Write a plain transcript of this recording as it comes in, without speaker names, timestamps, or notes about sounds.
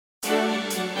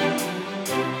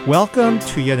Welcome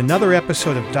to yet another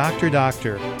episode of Dr.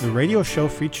 Doctor, the radio show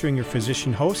featuring your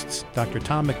physician hosts, Dr.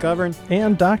 Tom McGovern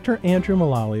and Dr. Andrew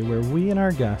Mullally, where we and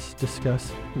our guests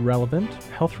discuss relevant,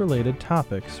 health-related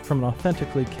topics from an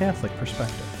authentically Catholic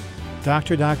perspective.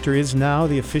 Dr. Doctor is now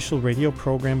the official radio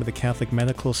program of the Catholic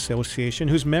Medical Association,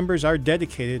 whose members are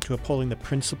dedicated to upholding the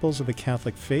principles of the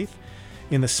Catholic faith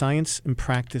in the science and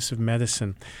practice of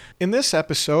medicine. In this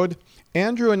episode,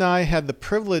 Andrew and I had the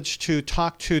privilege to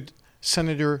talk to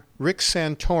Senator Rick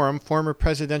Santorum, former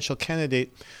presidential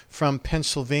candidate from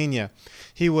Pennsylvania.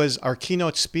 He was our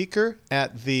keynote speaker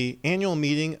at the annual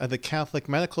meeting of the Catholic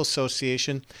Medical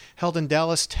Association held in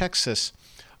Dallas, Texas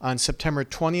on September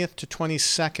 20th to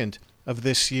 22nd of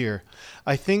this year.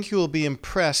 I think you will be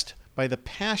impressed by the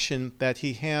passion that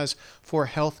he has for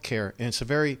healthcare, and it's a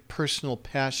very personal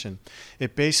passion.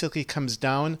 It basically comes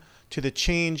down to the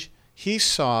change he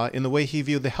saw in the way he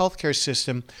viewed the healthcare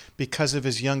system because of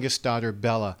his youngest daughter,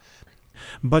 Bella.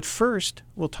 But first,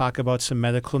 we'll talk about some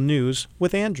medical news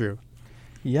with Andrew.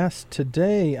 Yes,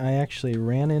 today I actually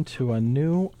ran into a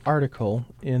new article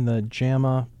in the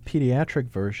JAMA Pediatric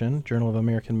version, Journal of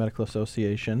American Medical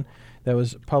Association, that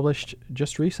was published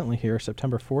just recently here,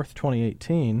 September 4th,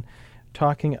 2018,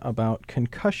 talking about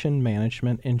concussion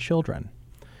management in children.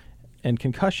 And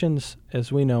concussions,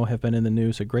 as we know, have been in the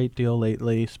news a great deal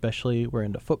lately, especially we're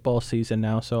into football season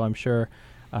now, so I'm sure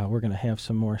we're going to have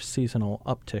some more seasonal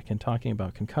uptick in talking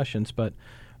about concussions. But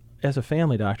as a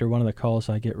family doctor, one of the calls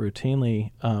I get routinely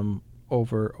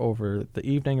over the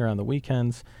evening or on the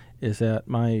weekends is that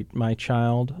my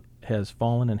child has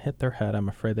fallen and hit their head. I'm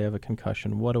afraid they have a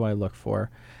concussion. What do I look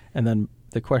for? And then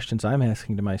the questions I'm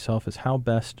asking to myself is how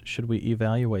best should we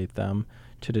evaluate them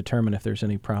to determine if there's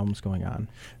any problems going on.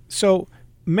 So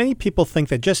many people think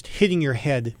that just hitting your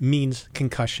head means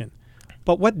concussion.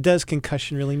 But what does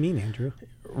concussion really mean, Andrew?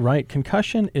 Right.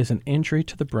 Concussion is an injury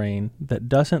to the brain that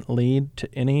doesn't lead to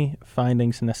any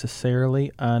findings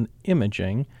necessarily on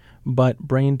imaging, but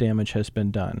brain damage has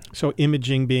been done. So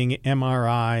imaging being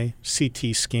MRI,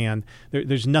 CT scan,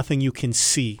 there's nothing you can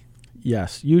see.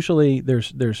 Yes. Usually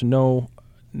there's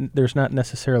not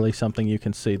necessarily something you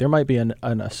can see. There might be an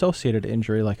associated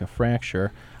injury like a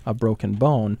fracture, a broken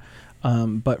bone,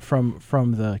 but from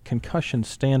the concussion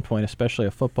standpoint, especially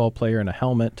a football player in a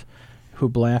helmet who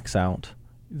blacks out,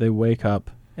 they wake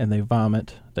up and they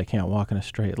vomit, they can't walk in a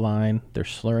straight line, they're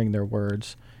slurring their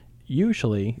words.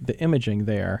 Usually the imaging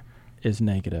there is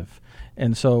negative.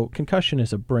 And so concussion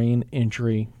is a brain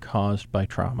injury caused by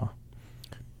trauma.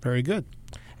 Very good.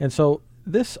 And so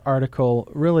this article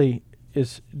really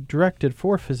is directed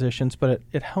for physicians, but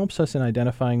it helps us in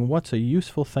identifying what's a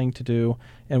useful thing to do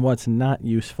and what's not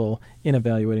useful in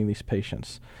evaluating these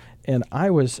patients. And I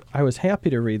was happy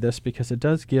to read this because it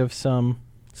does give some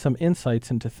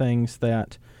insights into things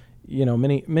that,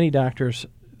 many doctors,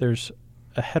 there's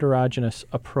a heterogeneous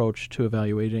approach to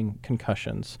evaluating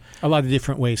concussions. A lot of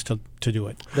different ways to do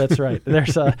it. That's right.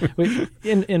 There's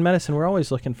in medicine, we're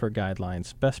always looking for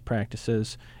guidelines, best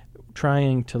practices,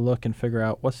 trying to look and figure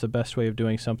out what's the best way of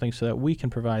doing something so that we can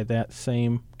provide that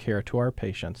same care to our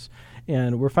patients.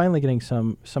 And we're finally getting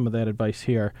some of that advice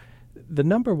here. The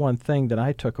number one thing that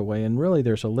I took away, and really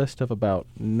there's a list of about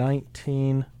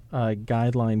 19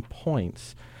 guideline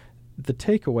points, the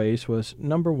takeaways was,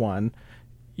 number one,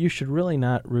 you should really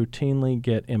not routinely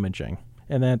get imaging.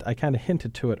 And that I kind of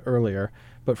hinted to it earlier,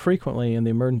 but frequently in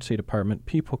the emergency department,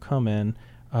 people come in,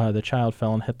 the child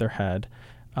fell and hit their head.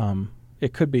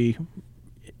 It could be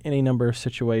any number of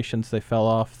situations. They fell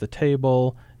off the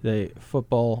table, the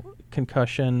football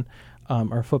concussion,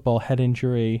 or football head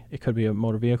injury. It could be a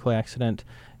motor vehicle accident.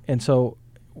 And so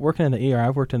working in the ER,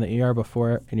 I've worked in the ER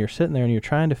before, and you're sitting there and you're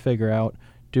trying to figure out,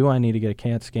 do I need to get a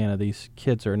CAT scan of these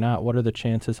kids or not? What are the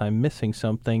chances I'm missing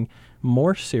something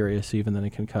more serious even than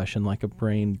a concussion, like a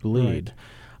brain bleed?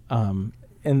 Right.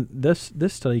 And this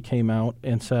study came out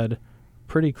and said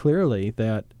pretty clearly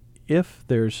that if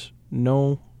there's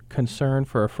no concern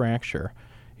for a fracture,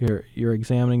 you're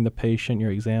examining the patient,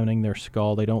 you're examining their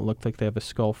skull, they don't look like they have a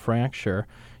skull fracture,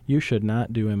 you should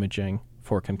not do imaging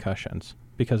for concussions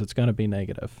because it's going to be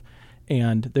negative.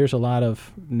 And there's a lot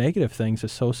of negative things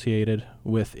associated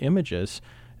with images.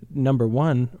 Number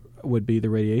one would be the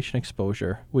radiation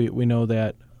exposure. We know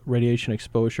that radiation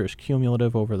exposure is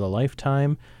cumulative over the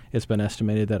lifetime. It's been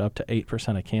estimated that up to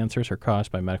 8% of cancers are caused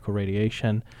by medical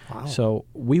radiation. Wow. So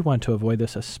we want to avoid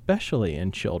this, especially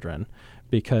in children,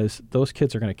 because those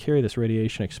kids are going to carry this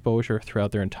radiation exposure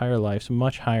throughout their entire lives,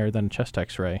 much higher than chest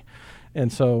x-ray.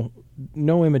 And so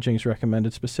no imaging is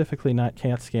recommended, specifically not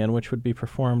CAT scan, which would be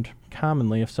performed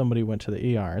commonly if somebody went to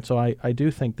the ER. And so I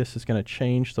do think this is going to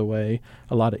change the way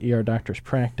a lot of ER doctors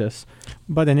practice.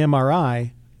 But an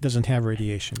MRI doesn't have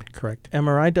radiation, correct?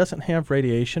 MRI doesn't have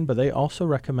radiation, but they also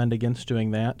recommend against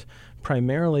doing that,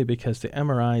 primarily because the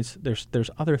MRIs, there's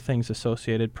other things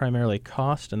associated, primarily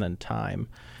cost and then time.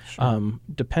 Sure.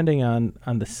 Depending on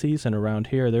the season around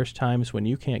here, there's times when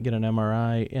you can't get an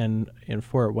MRI in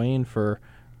Fort Wayne for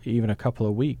even a couple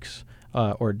of weeks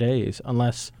or days,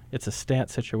 unless it's a stat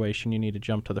situation, you need to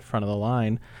jump to the front of the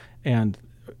line, and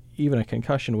even a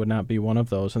concussion would not be one of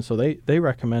those. And so they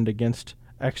recommend against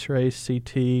X-rays,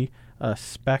 CT,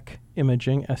 SPECT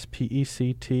imaging,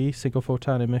 SPECT, single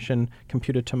photon emission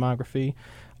computed tomography,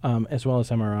 as well as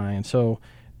MRI. And so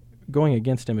going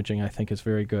against imaging, I think, is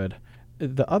very good.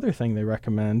 The other thing they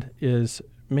recommend is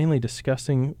mainly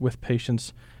discussing with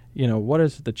patients, what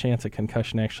is the chance a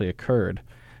concussion actually occurred?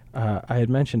 I had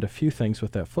mentioned a few things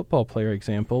with that football player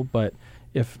example, but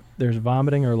if there's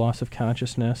vomiting or loss of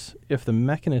consciousness, if the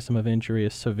mechanism of injury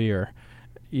is severe,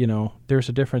 there's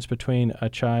a difference between a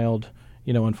child,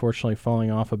 unfortunately falling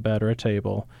off a bed or a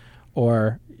table,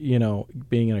 or,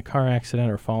 being in a car accident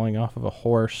or falling off of a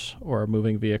horse or a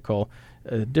moving vehicle,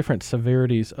 different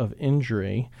severities of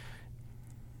injury.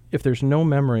 If there's no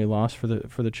memory loss for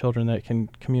the children that can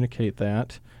communicate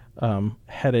that,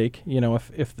 headache,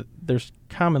 there's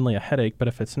commonly a headache, but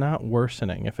if it's not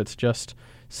worsening, if it's just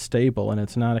stable and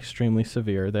it's not extremely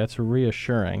severe, that's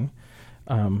reassuring.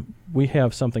 We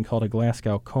have something called a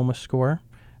Glasgow Coma Score,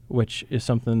 which is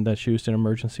something that's used in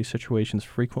emergency situations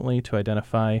frequently to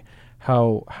identify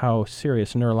how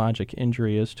serious neurologic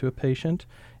injury is to a patient.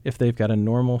 If they've got a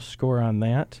normal score on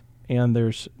that and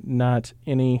there's not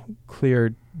any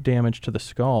clear damage to the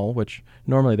skull, which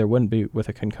normally there wouldn't be with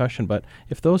a concussion, but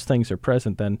if those things are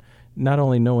present, then not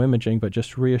only no imaging, but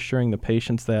just reassuring the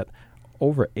patients that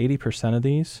over 80% of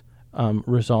these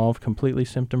resolve completely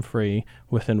symptom-free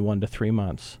within 1 to 3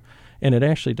 months. And it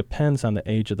actually depends on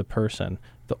the age of the person.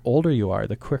 The older you are,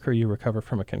 the quicker you recover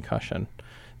from a concussion.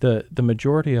 The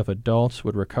majority of adults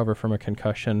would recover from a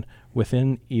concussion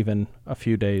within even a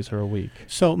few days or a week.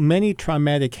 So many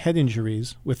traumatic head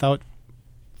injuries without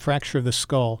fracture of the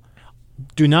skull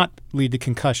do not lead to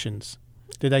concussions.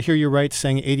 Did I hear you right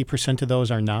saying 80% of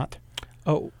those are not?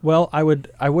 Oh, well, I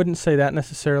wouldn't say that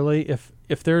necessarily.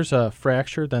 If there's a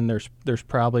fracture, then there's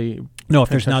probably no. If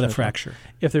there's not a fracture,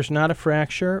 if there's not a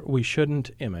fracture, we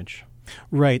shouldn't image.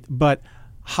 Right, but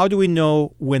how do we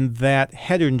know when that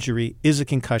head injury is a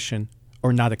concussion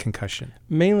or not a concussion?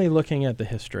 Mainly looking at the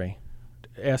history,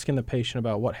 asking the patient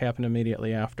about what happened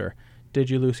immediately after.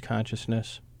 Did you lose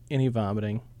consciousness? Any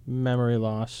vomiting? Memory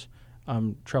loss?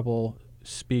 Trouble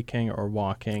speaking or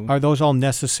walking? Are those all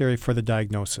necessary for the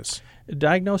diagnosis?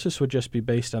 Diagnosis would just be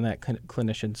based on that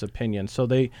clinician's opinion. So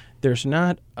there's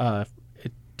not,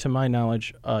 to my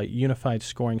knowledge, a unified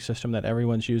scoring system that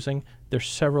everyone's using. There's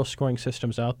several scoring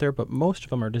systems out there, but most of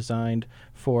them are designed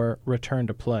for return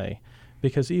to play,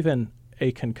 because even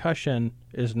a concussion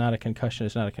is not a concussion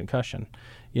is not a concussion.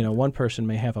 One person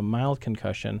may have a mild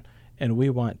concussion, and we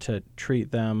want to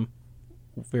treat them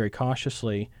very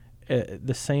cautiously,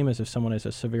 the same as if someone has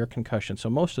a severe concussion. So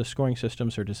most of the scoring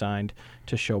systems are designed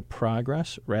to show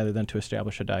progress rather than to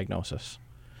establish a diagnosis.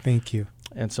 Thank you.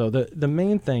 And so the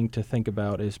main thing to think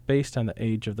about is based on the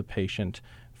age of the patient.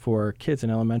 For kids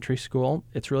in elementary school,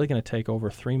 it's really going to take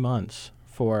over 3 months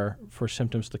for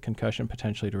symptoms of the concussion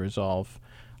potentially to resolve.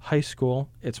 High school,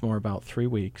 it's more about 3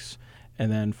 weeks.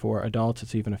 And then for adults,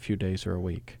 it's even a few days or a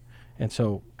week. And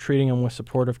so treating them with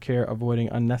supportive care, avoiding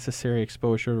unnecessary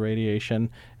exposure to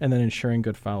radiation, and then ensuring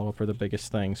good follow-up are the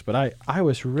biggest things. But I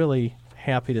was really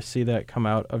happy to see that come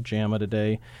out of JAMA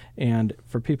today. And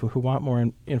for people who want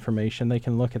more information, they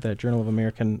can look at that Journal of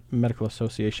American Medical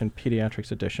Association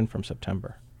Pediatrics edition from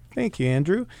September. Thank you,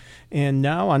 Andrew. And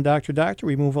now on Dr. Doctor,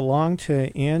 we move along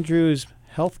to Andrew's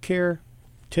healthcare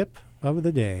tip of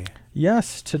the day.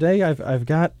 Yes, today I've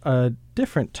got a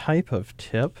different type of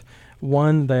tip.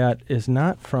 One that is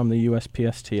not from the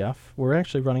USPSTF. We're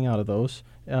actually running out of those.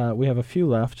 We have a few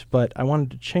left, but I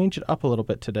wanted to change it up a little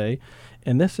bit today.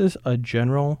 And this is a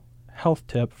general health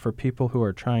tip for people who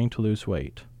are trying to lose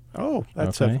weight. Oh,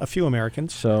 that's okay. a few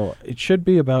Americans. So it should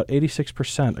be about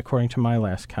 86%, according to my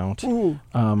last count.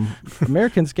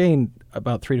 Americans gain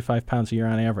about 3 to 5 pounds a year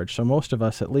on average. So most of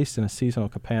us, at least in a seasonal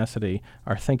capacity,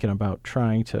 are thinking about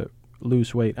trying to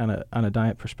lose weight on a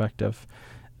diet perspective.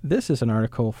 This is an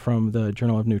article from the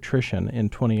Journal of Nutrition in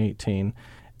 2018,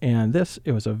 and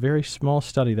it was a very small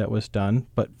study that was done,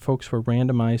 but folks were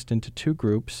randomized into 2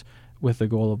 groups with the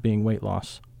goal of being weight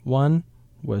loss. One,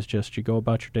 was just you go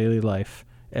about your daily life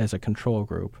as a control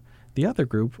group. The other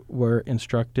group were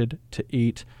instructed to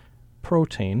eat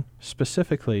protein.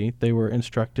 Specifically, they were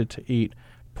instructed to eat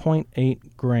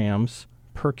 0.8 grams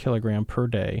per kilogram per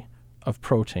day of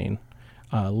protein,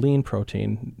 lean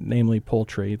protein, namely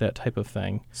poultry, that type of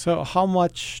thing. So how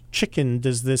much chicken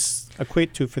does this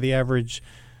equate to for the average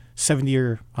 70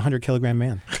 or 100 kilogram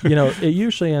man? It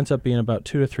usually ends up being about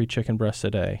 2 to 3 chicken breasts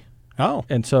a day. Oh.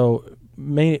 And so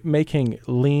making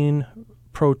lean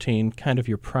protein kind of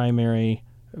your primary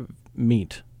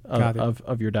meat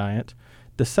of your diet.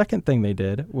 The second thing they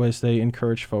did was they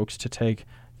encouraged folks to take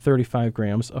 35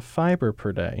 grams of fiber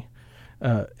per day.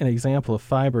 An example of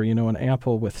fiber, an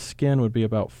apple with skin would be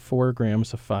about 4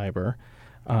 grams of fiber.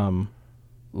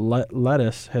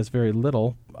 Lettuce has very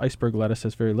little, iceberg lettuce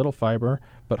has very little fiber,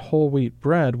 but whole wheat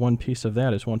bread, one piece of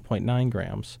that is 1.9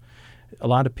 grams. A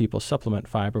lot of people supplement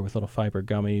fiber with little fiber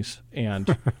gummies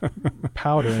and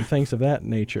powder and things of that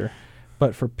nature.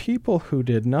 But for people who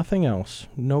did nothing else,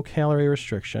 no calorie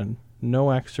restriction,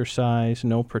 no exercise,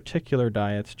 no particular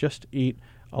diets, just eat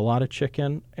a lot of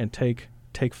chicken and take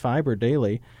fiber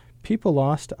daily, people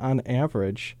lost on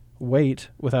average weight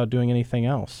without doing anything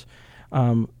else.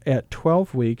 At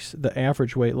 12 weeks, the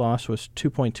average weight loss was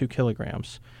 2.2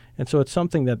 kilograms. And so it's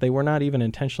something that they were not even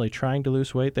intentionally trying to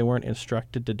lose weight. They weren't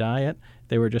instructed to diet.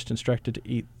 They were just instructed to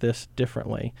eat this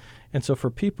differently. And so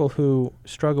for people who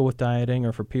struggle with dieting,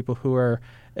 or for people who are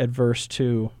adverse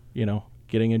to,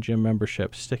 getting a gym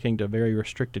membership, sticking to very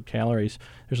restricted calories,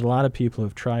 there's a lot of people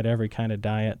who've tried every kind of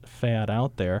diet fad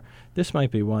out there. This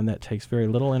might be one that takes very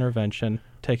little intervention,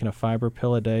 taking a fiber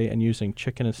pill a day and using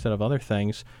chicken instead of other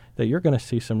things, that you're going to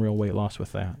see some real weight loss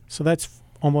with that. So that's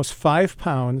almost 5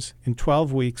 pounds in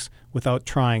 12 weeks without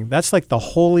trying. That's like the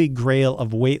holy grail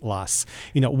of weight loss.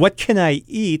 What can I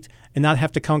eat and not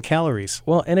have to count calories?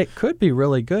 Well, and it could be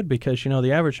really good because,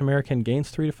 the average American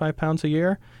gains 3 to 5 pounds a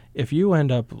year. If you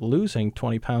end up losing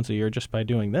 20 pounds a year just by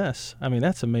doing this,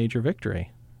 that's a major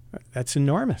victory. That's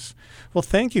enormous. Well,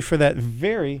 thank you for that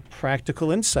very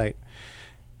practical insight.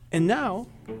 And now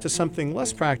to something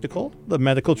less practical, the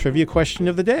medical trivia question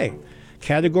of the day.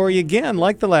 Category, again,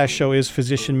 like the last show, is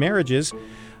physician marriages,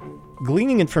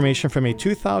 gleaning information from a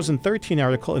 2013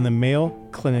 article in the Mayo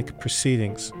Clinic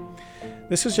Proceedings.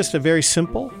 This is just a very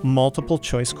simple, multiple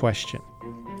choice question.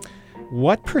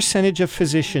 What percentage of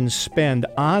physicians spend,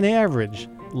 on average,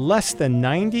 less than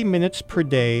 90 minutes per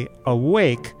day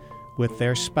awake with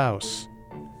their spouse?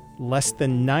 Less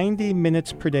than 90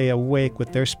 minutes per day awake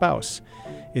with their spouse.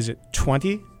 Is it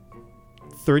 20,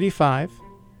 35,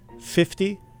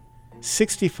 50,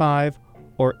 65,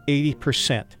 or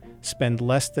 80% spend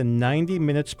less than 90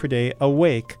 minutes per day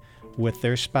awake with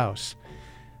their spouse?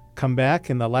 Come back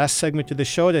in the last segment of the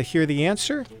show to hear the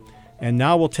answer. And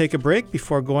now we'll take a break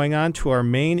before going on to our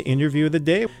main interview of the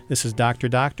day. This is Dr.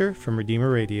 Doctor from Redeemer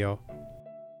Radio.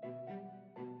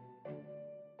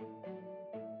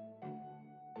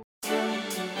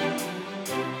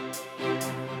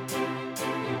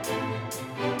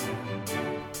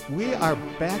 We are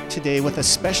back today with a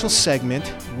special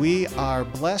segment. We are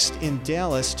blessed in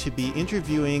Dallas to be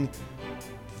interviewing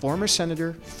former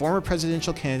Senator, former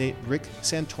presidential candidate Rick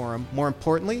Santorum. More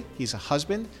importantly, he's a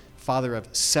husband, father of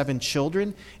 7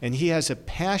 children, and he has a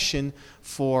passion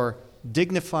for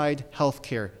dignified health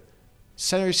care.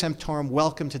 Senator Santorum,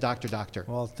 welcome to Dr. Doctor.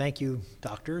 Well, thank you,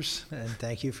 doctors, and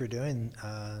thank you for doing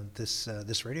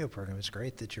this radio program. It's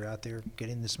great that you're out there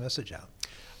getting this message out.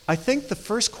 I think the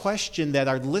first question that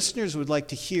our listeners would like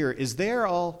to hear is they're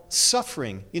all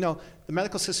suffering. The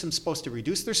medical system's supposed to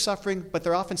reduce their suffering, but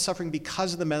they're often suffering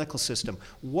because of the medical system.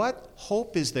 What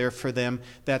hope is there for them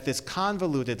that this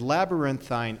convoluted,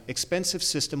 labyrinthine, expensive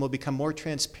system will become more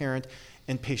transparent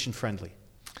and patient-friendly?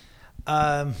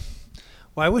 Well,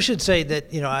 I wish I'd say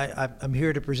that, I'm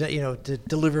here to present, to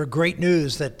deliver great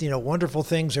news that, wonderful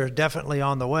things are definitely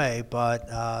on the way, but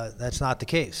that's not the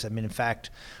case. In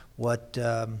fact, what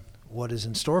is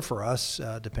in store for us,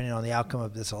 depending on the outcome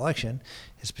of this election,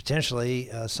 is potentially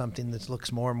something that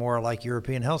looks more and more like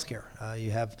European healthcare.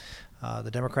 You have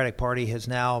the Democratic Party has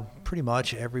now pretty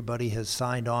much everybody has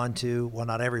signed on to, well,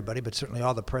 not everybody, but certainly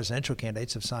all the presidential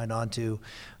candidates have signed on to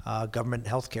government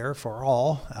health care for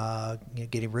all,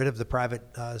 getting rid of the private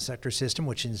sector system,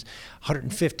 which is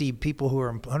 150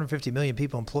 million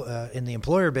people in the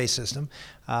employer-based system,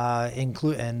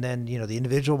 and then the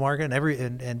individual market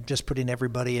and just putting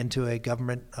everybody into a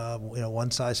government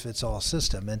one-size-fits-all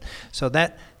system. And so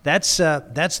that's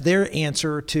their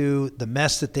answer to the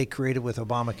mess that they created with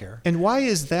Obamacare. And why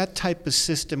is that type of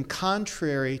system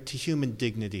contrary to human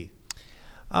dignity?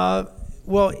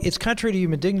 Well, it's contrary to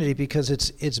human dignity because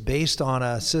it's based on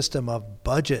a system of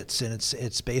budgets, and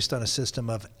it's based on a system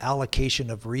of allocation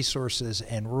of resources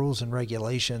and rules and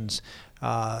regulations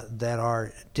that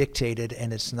are dictated,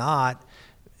 and it's not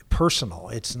personal,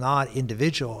 it's not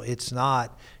individual, it's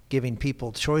not giving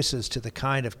people choices to the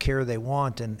kind of care they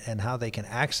want and how they can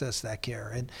access that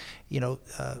care. And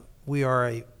we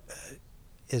are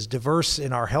as diverse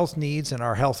in our health needs and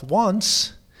our health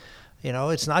wants.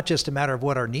 It's not just a matter of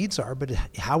what our needs are, but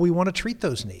how we want to treat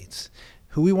those needs,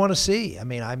 who we want to see. I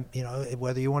mean,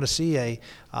 whether you want to see a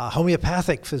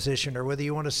homeopathic physician or whether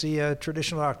you want to see a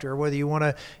traditional doctor or whether you want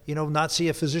to, not see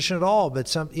a physician at all, but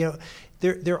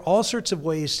there are all sorts of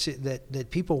ways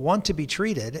that people want to be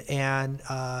treated. And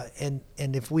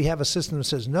if we have a system that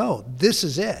says, no, this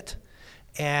is it.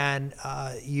 And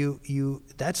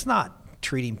that's not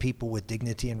treating people with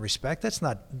dignity and respect. That's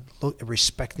not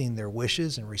respecting their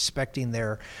wishes and respecting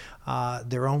their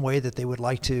own way that they would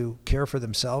like to care for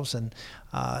themselves. And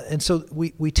so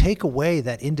we take away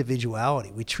that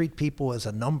individuality. We treat people as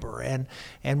a number.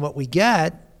 And what we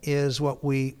get is what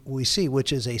we see,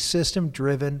 which is a system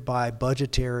driven by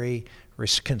budgetary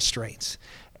constraints.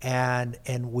 And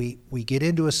we get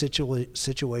into a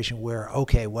situation where,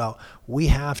 okay, well, we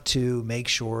have to make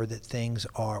sure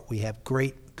that we have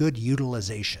good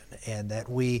utilization, and that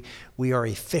we are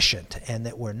efficient, and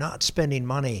that we're not spending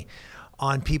money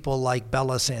on people like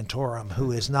Bella Santorum,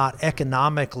 who is not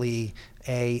economically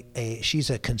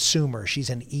she's a consumer, she's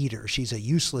an eater, she's a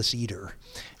useless eater.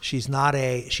 She's not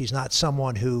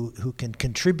someone who can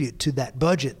contribute to that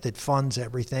budget that funds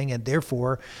everything, and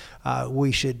therefore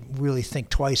we should really think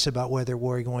twice about whether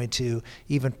we're going to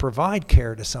even provide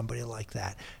care to somebody like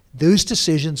that. Those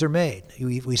decisions are made.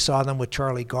 We saw them with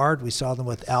Charlie Gard. We saw them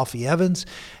with Alfie Evans.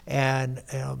 And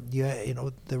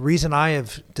the reason I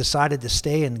have decided to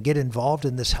stay and get involved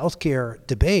in this healthcare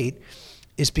debate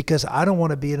is because I don't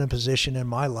want to be in a position in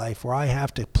my life where I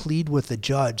have to plead with the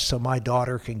judge so my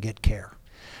daughter can get care.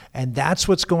 And that's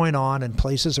what's going on in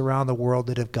places around the world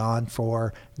that have gone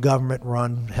for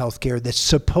government-run healthcare that's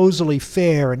supposedly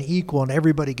fair and equal and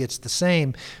everybody gets the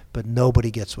same, but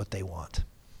nobody gets what they want.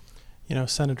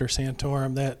 Senator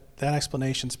Santorum, that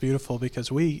explanation's beautiful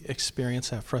because we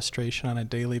experience that frustration on a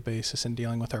daily basis in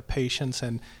dealing with our patients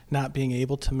and not being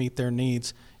able to meet their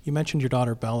needs. You mentioned your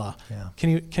daughter Bella. Yeah.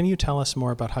 Can you tell us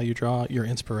more about how you draw your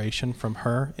inspiration from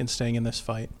her in staying in this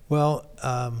fight? Well,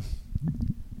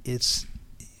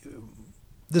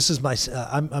 this is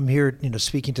I'm here,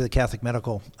 speaking to the Catholic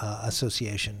Medical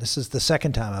Association. This is the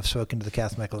second time I've spoken to the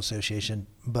Catholic Medical Association,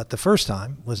 but the first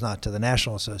time was not to the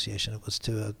National Association. It was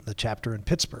to the chapter in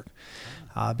Pittsburgh,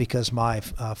 because my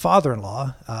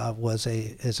father-in-law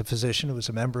is a physician who was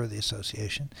a member of the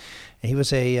association, and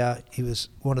he was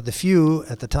one of the few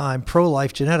at the time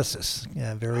pro-life geneticists,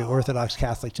 very Orthodox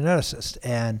Catholic geneticist,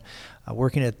 and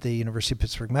working at the University of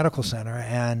Pittsburgh Medical Center,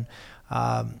 and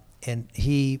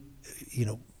he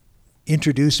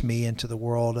introduced me into the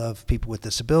world of people with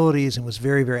disabilities and was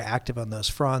very, very active on those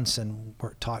fronts, and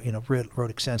wrote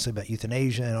extensively about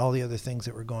euthanasia and all the other things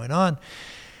that were going on.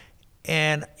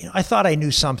 And I thought I knew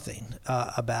something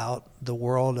about the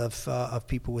world of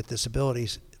people with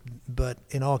disabilities, but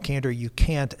in all candor, you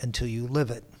can't until you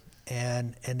live it.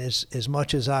 And as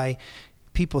much as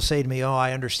people say to me, "Oh,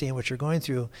 I understand what you're going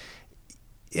through,"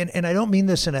 and I don't mean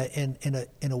this in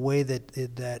a way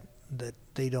that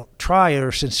they don't try or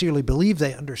sincerely believe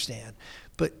they understand.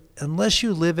 But unless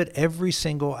you live it every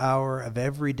single hour of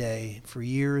every day for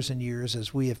years and years,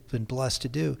 as we have been blessed to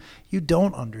do, you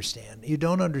don't understand. You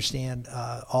don't understand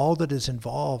all that is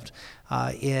involved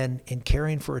in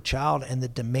caring for a child and the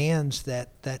demands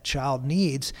that child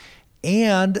needs,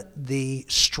 and the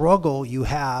struggle you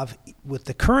have with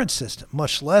the current system,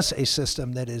 much less a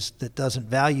system that doesn't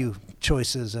value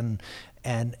choices and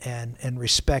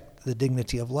respect the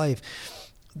dignity of life.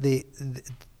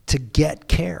 To get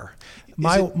care.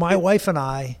 My wife and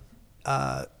I,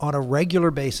 on a regular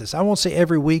basis, I won't say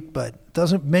every week, but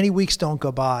many weeks don't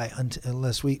go by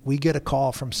unless we get a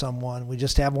call from someone. We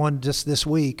just have one just this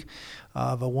week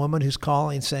of a woman who's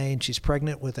calling saying she's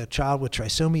pregnant with a child with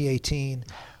trisomy 18.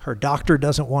 Her doctor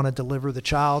doesn't want to deliver the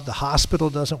child. The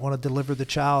hospital doesn't want to deliver the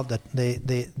child.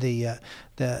 The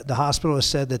hospital has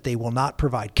said that they will not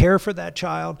provide care for that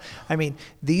child. I mean,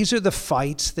 these are the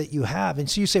fights that you have. And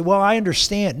so you say, well, I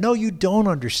understand. No, you don't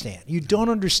understand. You don't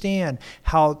understand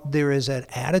how there is an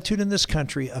attitude in this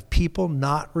country of people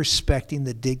not respecting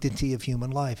the dignity of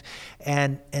human life.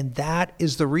 And that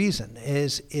is the reason.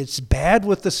 It's bad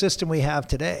with the system we have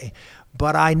today.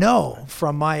 But I know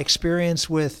from my experience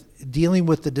with dealing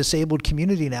with the disabled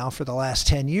community now for the last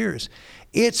 10 years,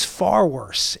 It's far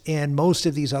worse in most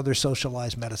of these other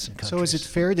socialized medicine countries. So is it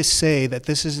fair to say that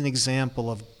this is an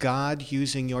example of God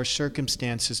using your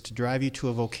circumstances to drive you to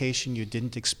a vocation you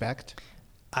didn't expect?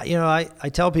 I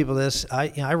tell people this.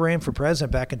 I ran for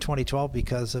president back in 2012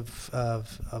 because of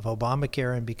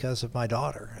Obamacare and because of my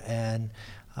daughter. And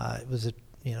it was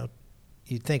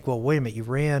you'd think, well, wait a minute, you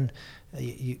ran,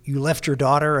 you left your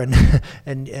daughter,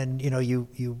 and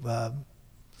you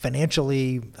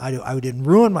financially, I didn't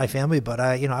ruin my family, but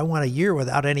I went a year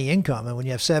without any income. And when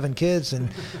you have 7 kids and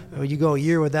you go a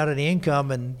year without any income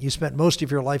and you spent most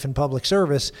of your life in public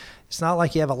service, it's not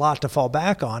like you have a lot to fall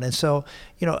back on. And so,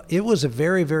 it was a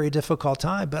very, very difficult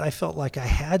time, but I felt like I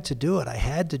had to do it. I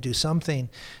had to do something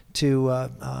to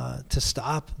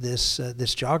stop this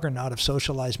juggernaut of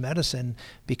socialized medicine,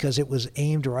 because it was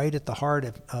aimed right at the heart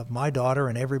of my daughter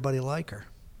and everybody like her.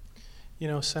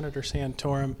 Senator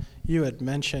Santorum, you had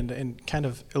mentioned and kind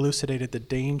of elucidated the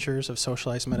dangers of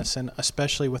socialized medicine,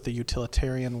 especially with the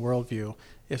utilitarian worldview.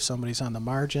 If somebody's on the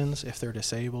margins, if they're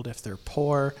disabled, if they're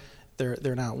poor,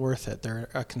 they're not worth it. They're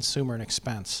a consumer and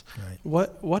expense.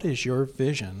 Right. What is your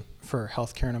vision for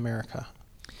healthcare in America?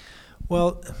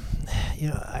 Well,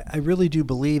 I really do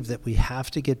believe that we have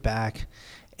to get back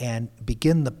and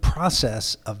begin the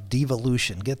process of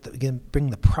devolution.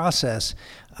 Bring the process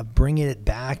of bringing it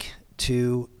back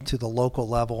to the local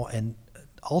level and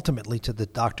ultimately to the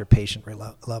doctor-patient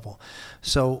level.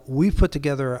 So we've put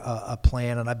together a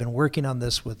plan, and I've been working on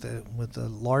this with a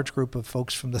large group of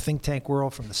folks from the think tank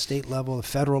world, from the state level, the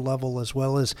federal level, as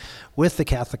well as with the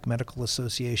Catholic Medical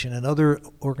Association and other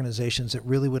organizations that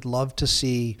really would love to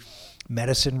see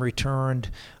medicine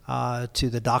returned to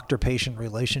the doctor-patient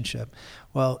relationship.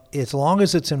 Well, as long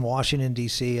as it's in Washington,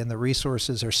 D.C., and the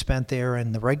resources are spent there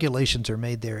and the regulations are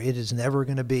made there, it is never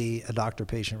going to be a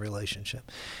doctor-patient relationship.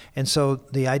 And so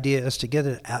the idea is to get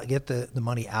the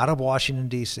money out of Washington,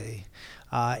 D.C.,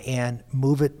 and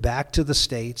move it back to the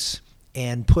states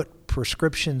and put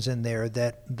prescriptions in there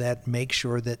that make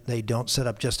sure that they don't set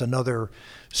up just another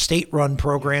state-run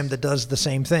program that does the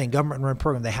same thing, government-run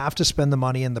program. They have to spend the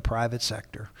money in the private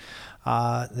sector.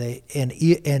 If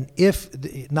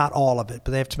not all of it,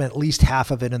 but they have to spend at least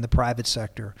half of it in the private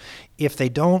sector. If they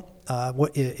don't,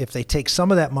 if they take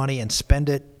some of that money and spend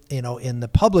it, in the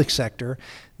public sector,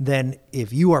 then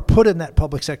if you are put in that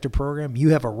public sector program,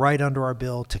 you have a right under our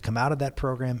bill to come out of that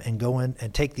program and go in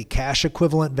and take the cash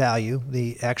equivalent value,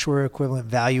 the actuarial equivalent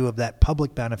value of that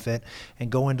public benefit, and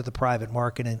go into the private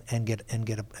market and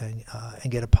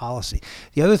get a policy.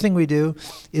 The other thing we do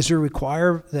is we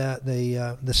require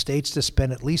the states to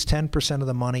spend at least 10% of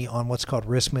the money on what's called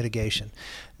risk mitigation.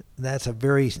 That's a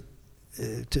very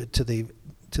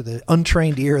to the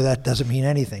untrained ear, that doesn't mean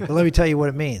anything. But let me tell you what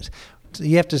it means. So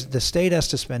the state has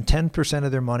to spend 10%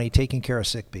 of their money taking care of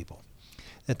sick people.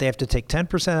 That they have to take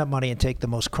 10% of that money and take the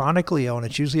most chronically ill, and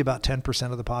it's usually about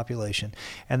 10% of the population,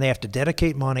 and they have to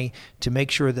dedicate money to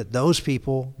make sure that those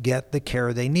people get the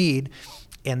care they need.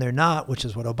 And they're not, which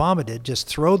is what Obama did, just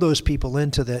throw those people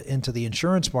into the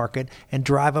insurance market and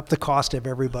drive up the cost of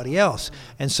everybody else.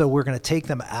 And so we're going to take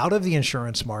them out of the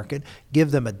insurance market,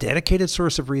 give them a dedicated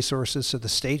source of resources so the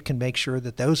state can make sure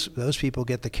that those people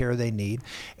get the care they need,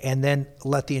 and then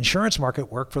let the insurance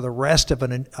market work for the rest of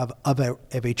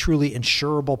a truly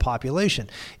insurable population.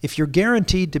 If you're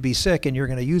guaranteed to be sick and you're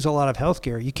going to use a lot of health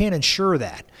care, you can't insure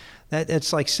that.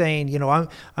 It's like saying, I'm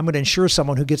going to insure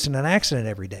someone who gets in an accident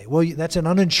every day. Well, that's an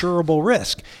uninsurable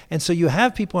risk. And so you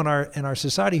have people in our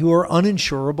society who are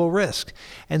uninsurable risk.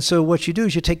 And so what you do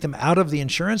is you take them out of the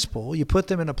insurance pool, you put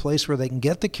them in a place where they can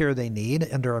get the care they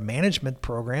need under a management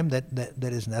program that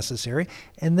is necessary,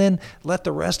 and then let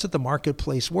the rest of the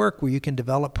marketplace work where you can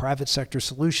develop private sector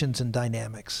solutions and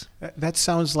dynamics. That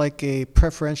sounds like a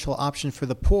preferential option for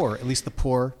the poor, at least the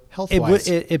poor health-wise.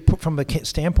 From a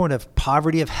standpoint of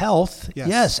poverty of health,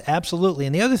 yes, absolutely.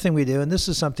 And the other thing we do, and this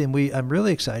is something I'm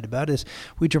really excited about, is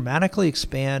we dramatically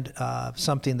expand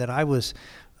something that I was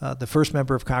the first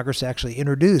member of Congress to actually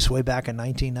introduce way back in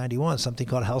 1991, something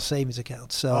called health savings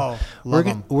accounts. So we're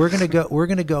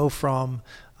going to go from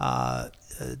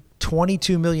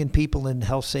 22 million people in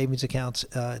health savings accounts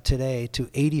today to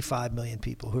 85 million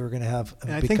people who are going to have.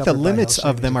 And I think the limits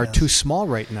of them are too small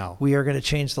right now. We are going to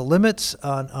change the limits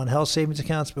on health savings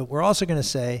accounts, but we're also going to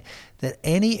say that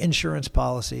any insurance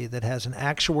policy that has an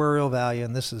actuarial value,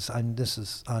 and this is I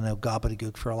know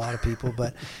gobbledygook for a lot of people,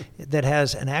 but that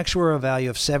has an actuarial value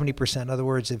of 70%. In other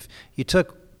words, if you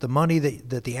took the money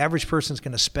that the average person is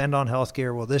going to spend on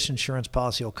healthcare, well, this insurance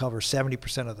policy will cover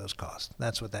 70% of those costs.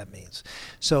 That's what that means.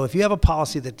 So if you have a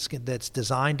policy that's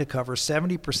designed to cover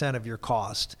 70% of your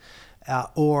cost,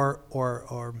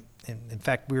 or in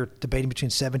fact, we were debating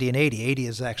between 70 and 80. 80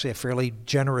 is actually a fairly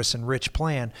generous and rich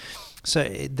plan. So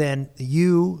then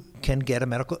you can get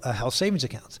a health savings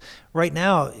account. Right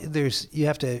now, you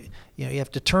have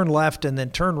to turn left and then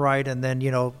turn right and then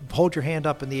hold your hand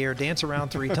up in the air, dance around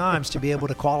 3 times to be able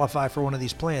to qualify for one of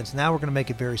these plans. Now we're going to make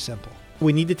it very simple.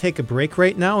 We need to take a break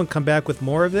right now and come back with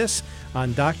more of this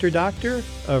on Dr. Doctor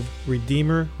of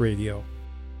Redeemer Radio.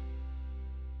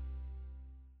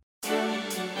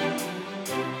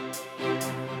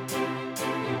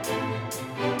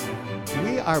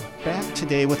 We are back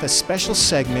today with a special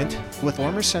segment with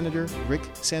former Senator Rick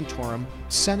Santorum.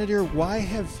 Senator, why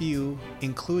have you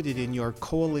included in your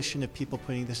coalition of people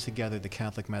putting this together the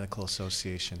Catholic Medical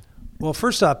Association? Well,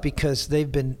 first off, because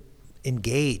they've been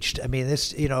engaged. I mean,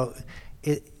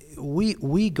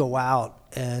 we go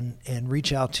out and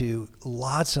reach out to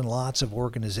lots and lots of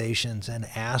organizations and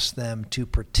ask them to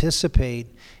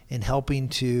participate in helping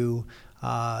to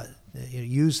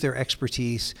use their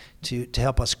expertise to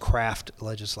help us craft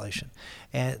legislation.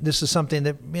 And this is something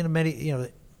that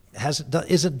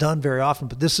isn't done very often,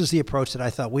 but this is the approach that I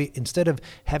thought instead of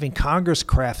having Congress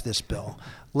craft this bill,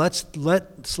 let's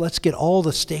get all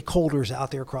the stakeholders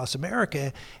out there across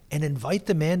America and invite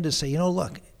them in to say,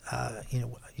 look,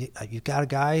 you've got a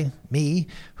guy, me,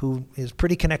 who is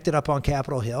pretty connected up on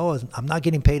Capitol Hill. I'm not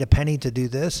getting paid a penny to do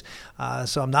this,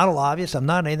 so I'm not a lobbyist. I'm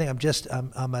not anything.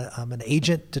 I'm an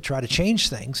agent to try to change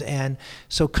things. And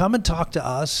so come and talk to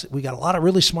us. We got a lot of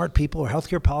really smart people, or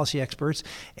healthcare policy experts,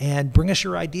 and bring us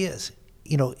your ideas.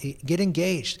 Get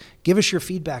engaged. Give us your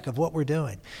feedback of what we're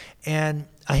doing. And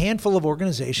a handful of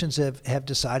organizations have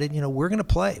decided, we're going to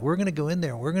play. We're going to go in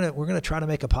there. We're going to try to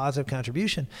make a positive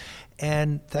contribution.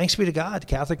 And thanks be to God,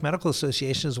 Catholic Medical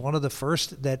Association is one of the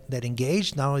first that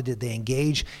engaged. Not only did they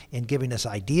engage in giving us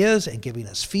ideas and giving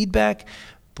us feedback,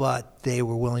 but they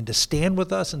were willing to stand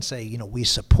with us and say, we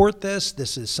support this.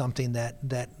 This is something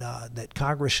that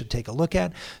Congress should take a look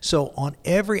at. So on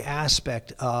every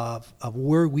aspect of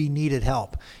where we needed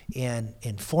help in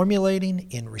formulating,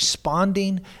 in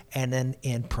responding, and then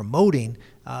in promoting,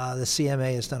 the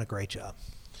CMA has done a great job.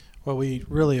 Well, we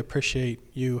really appreciate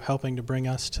you helping to bring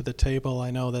us to the table. I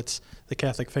know that's the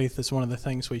Catholic faith is one of the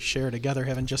things we share together,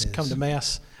 having just come to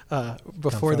Mass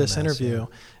before this interview.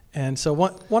 Yeah. And so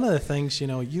one of the things,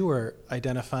 you were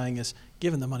identifying is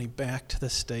giving the money back to the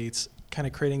states, kind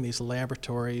of creating these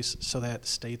laboratories so that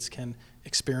states can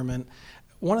experiment.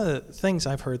 One of the things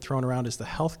I've heard thrown around is the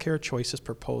healthcare choices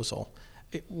proposal.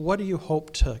 What do you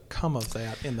hope to come of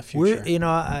that in the future?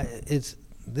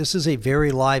 This is a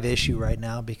very live issue right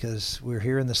now because we're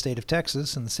here in the state of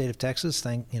Texas, and the state of Texas,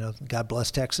 God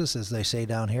bless Texas, as they say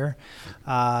down here.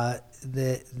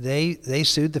 They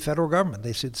sued the federal government.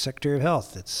 They sued the Secretary of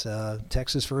Health. It's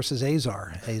Texas versus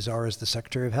Azar. Azar is the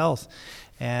Secretary of Health,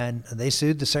 and they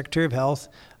sued the Secretary of Health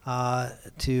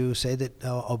to say that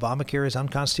Obamacare is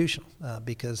unconstitutional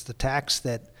because the tax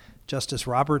that Justice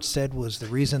Roberts said was the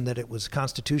reason that it was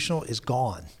constitutional is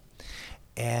gone,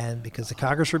 and because the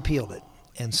Congress repealed it.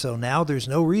 And so now there's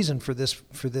no reason for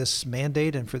this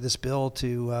mandate and for this bill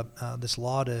this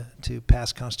law to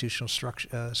pass constitutional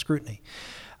scrutiny.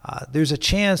 There's a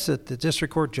chance that the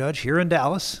district court judge here in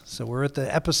Dallas, so we're at the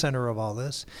epicenter of all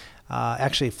this,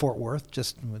 actually Fort Worth,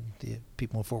 just the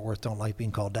people in Fort Worth don't like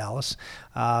being called Dallas,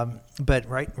 but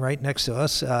right next to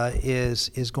us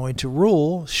is going to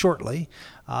rule shortly,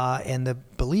 and the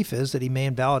belief is that he may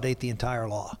invalidate the entire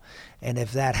law. And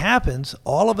if that happens,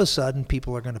 all of a sudden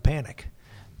people are going to panic.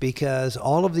 Because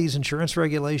all of these insurance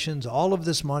regulations, all of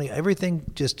this money,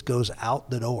 everything just goes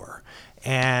out the door.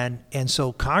 And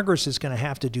so Congress is going to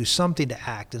have to do something to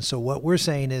act. And so what we're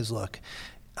saying is, look,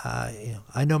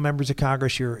 I know members of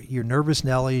Congress, you're nervous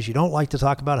Nellies. You don't like to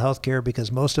talk about health care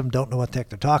because most of them don't know what the heck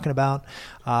they're talking about.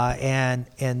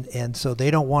 And so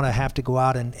they don't want to have to go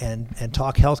out and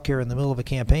talk health care in the middle of a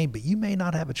campaign, but you may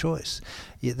not have a choice.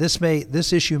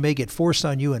 This issue may get forced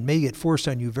on you and may get forced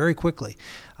on you very quickly.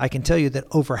 I can tell you that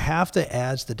over half the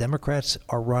ads the Democrats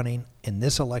are running in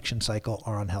this election cycle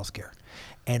are on health care.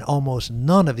 And almost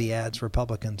none of the ads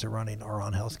Republicans are running are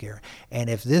on health care. And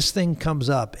if this thing comes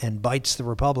up and bites the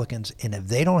Republicans, and if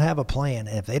they don't have a plan,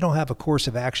 and if they don't have a course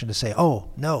of action to say, oh,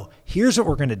 no, here's what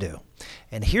we're going to do,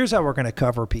 and here's how we're going to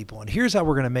cover people, and here's how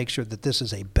we're going to make sure that this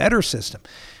is a better system.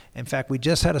 In fact, we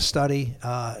just had a study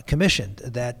commissioned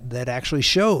that actually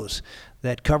shows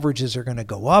that coverages are going to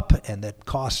go up and that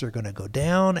costs are going to go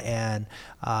down and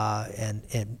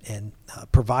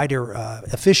provider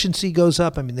efficiency goes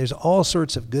up. I mean, there's all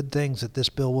sorts of good things that this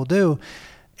bill will do.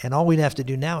 And all we'd have to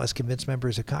do now is convince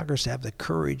members of Congress to have the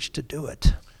courage to do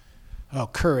it. Oh,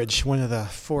 courage, one of the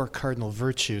 4 cardinal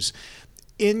virtues.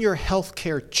 in your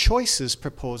healthcare choices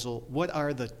proposal, what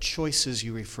are the choices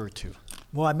you refer to?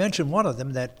 Well, I mentioned one of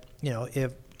them, that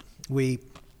if we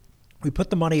put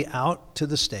the money out to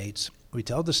the states, we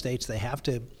tell the states they have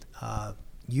to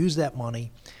use that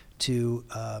money to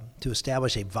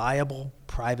establish a viable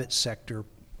private sector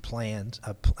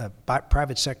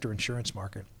private sector insurance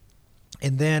market,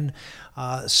 and then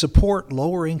support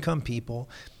lower income people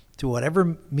to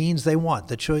whatever means they want.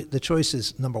 The choice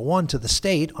is, number one, to the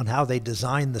state on how they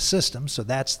design the system, so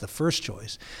that's the first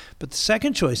choice. But the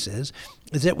second choice is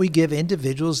that we give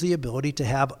individuals the ability to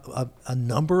have a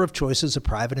number of choices of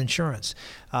private insurance.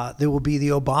 There will be the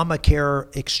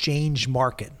Obamacare exchange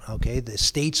market. Okay, the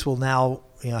states will now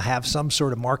have some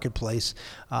sort of marketplace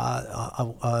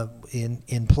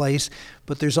in place,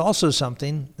 but there's also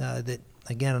something that,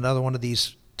 again, another one of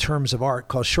these terms of art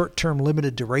called short-term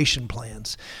limited duration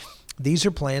plans. These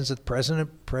are plans that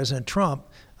President Trump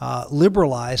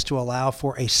liberalized to allow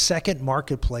for a second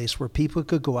marketplace where people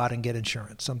could go out and get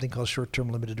insurance, something called short-term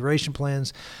limited duration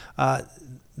plans.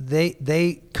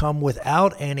 They come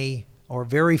without any or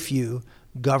very few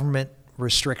government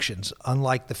restrictions,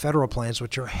 unlike the federal plans,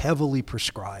 which are heavily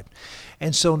prescribed.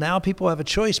 And so now people have a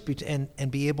choice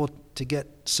and be able to get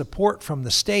support from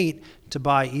the state to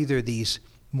buy either these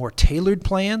more tailored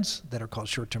plans that are called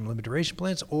short-term limited duration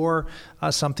plans, or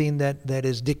something that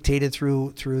is dictated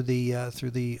through the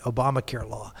Obamacare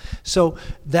law. So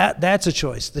that's a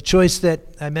choice. The choice that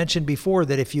I mentioned before,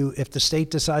 that if the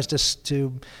state decides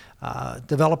to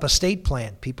develop a state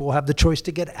plan, people will have the choice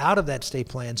to get out of that state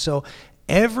plan. So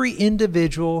every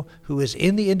individual who is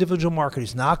in the individual market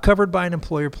who's not covered by an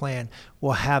employer plan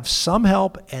will have some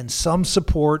help and some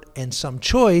support and some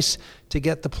choice to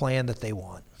get the plan that they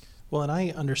want. Well, and I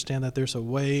understand that there's a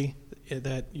way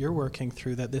that you're working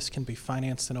through that this can be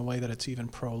financed in a way that it's even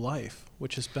pro-life,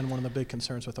 which has been one of the big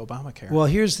concerns with Obamacare. Well,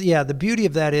 the beauty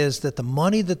of that is that the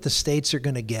money that the states are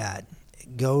going to get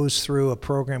goes through a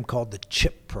program called the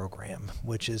CHIP program,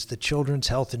 which is the Children's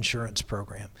Health Insurance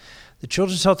Program. The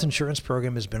Children's Health Insurance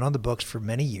Program has been on the books for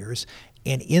many years,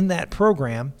 and in that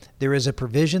program, there is a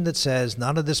provision that says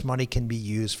none of this money can be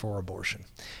used for abortion.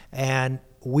 And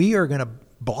we are going to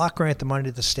block grant the money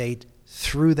to the state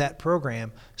through that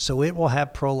program, so it will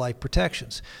have pro-life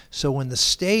protections. So when the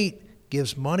state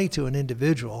gives money to an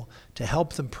individual to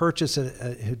help them purchase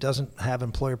who doesn't have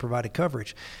employer-provided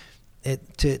coverage,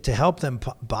 to help them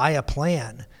buy a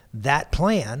plan, that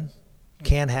plan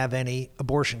can't have any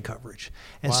abortion coverage.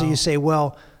 And so you say,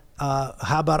 well,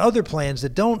 how about other plans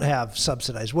that don't have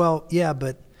subsidized? Well, yeah,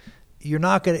 but you're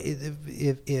not going to,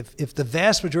 if the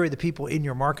vast majority of the people in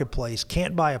your marketplace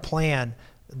can't buy a plan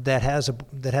that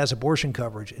has abortion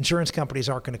coverage, insurance companies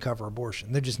aren't going to cover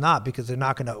abortion. They're just not, because they're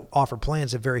not going to offer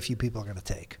plans that very few people are going to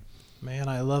take. Man,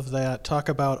 I love that. Talk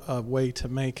about a way to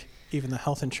make even the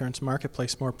health insurance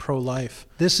marketplace more pro-life.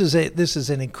 This is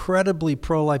an incredibly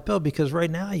pro-life bill, because right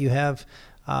now you have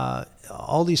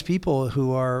all these people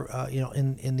who are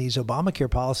in these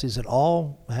Obamacare policies that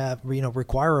all have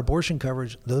require abortion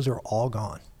coverage. Those are all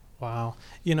gone. Wow.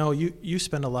 You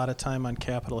spend a lot of time on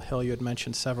Capitol Hill. You had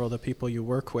mentioned several of the people you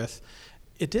work with.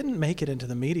 It didn't make it into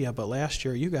the media, but last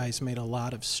year you guys made a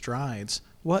lot of strides.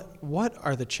 What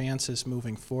are the chances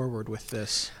moving forward with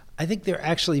this? I think they're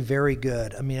actually very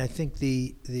good. I mean, I think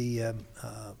the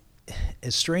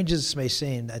as strange as this may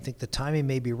seem, I think the timing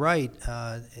may be right.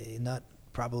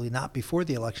 Probably not before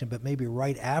the election, but maybe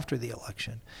right after the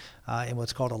election, in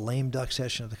what's called a lame duck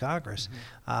session of the Congress.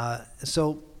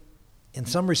 So, in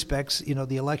some respects,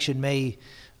 the election may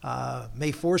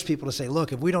force people to say,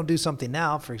 look, if we don't do something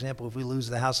now, for example, if we lose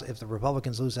the House, if the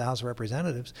Republicans lose the House of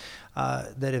Representatives,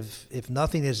 that if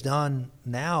nothing is done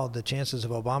now, the chances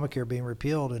of Obamacare being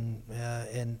repealed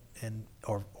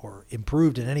or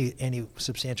improved in any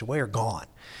substantial way are gone.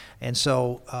 And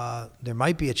so there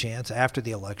might be a chance after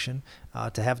the election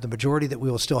to have the majority that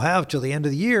we will still have till the end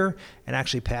of the year and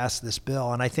actually pass this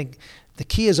bill. And I think the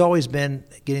key has always been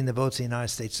getting the votes in the United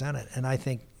States Senate. And I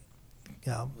think,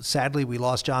 sadly, we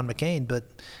lost John McCain, but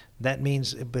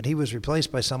he was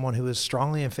replaced by someone who is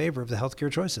strongly in favor of the Health Care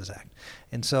Choices Act.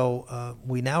 And so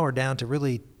we now are down to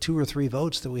really 2 or 3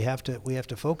 votes that we have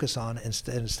to focus on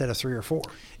instead of 3 or 4.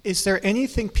 Is there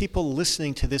anything people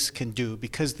listening to this can do?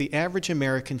 Because the average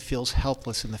American feels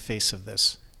helpless in the face of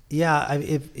this. Yeah.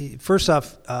 First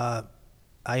off,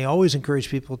 I always encourage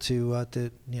people to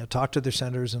talk to their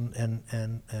senators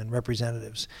and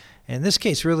representatives, In this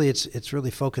case, really, it's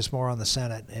really focused more on the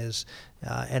Senate,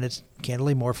 and it's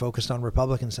candidly more focused on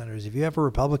Republican senators. If you have a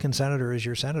Republican senator as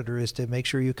your senator, is to make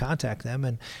sure you contact them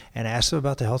and ask them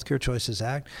about the Healthcare Choices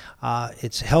Act.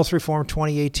 It's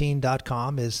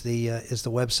healthreform2018.com is the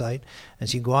website, and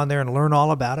so you can go on there and learn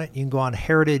all about it. You can go on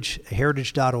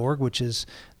heritage.org, which is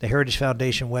the Heritage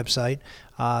Foundation website.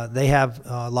 They have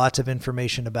lots of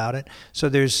information about it. So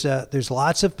there's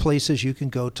lots of places you can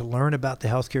go to learn about the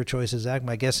Healthcare Choices Act.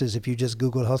 My guess is if you just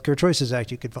Google Healthcare Choices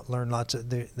Act, you could learn lots of.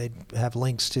 They have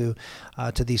links to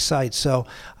these sites. So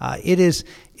it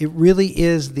really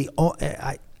is the.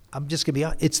 I'm just gonna be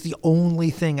honest. It's the only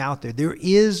thing out there. There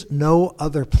is no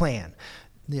other plan.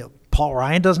 Paul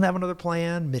Ryan doesn't have another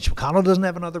plan. Mitch McConnell doesn't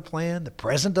have another plan. The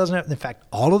president doesn't have. In fact,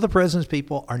 all of the president's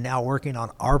people are now working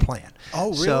on our plan.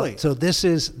 Oh, really? So this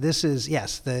is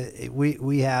yes.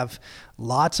 We have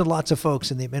lots and lots of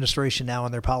folks in the administration now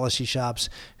in their policy shops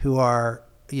who are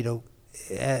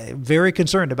very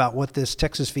concerned about what this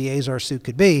Texas v. Azar suit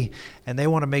could be, and they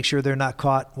want to make sure they're not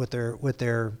caught with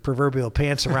their proverbial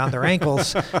pants around their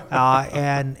ankles,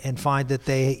 and find that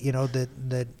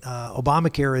that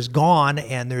Obamacare is gone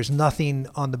and there's nothing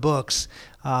on the books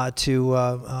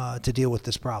to deal with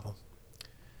this problem.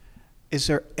 Is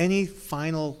there any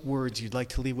final words you'd like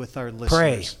to leave with our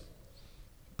listeners?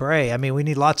 Pray. I mean, we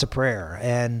need lots of prayer,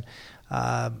 and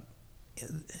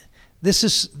this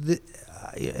is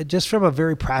just from a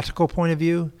very practical point of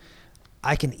view,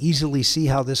 I can easily see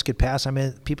how this could pass. I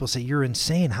mean, people say, you're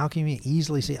insane. How can you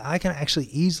easily see? I can actually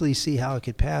easily see how it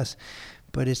could pass,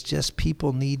 but it's just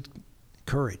people need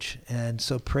courage. And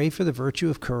so pray for the virtue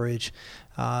of courage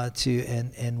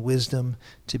and wisdom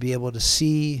to be able to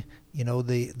see,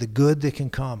 the good that can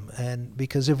come. And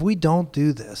because if we don't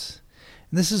do this,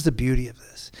 and this is the beauty of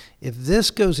this, if this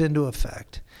goes into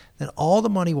effect, then all the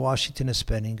money Washington is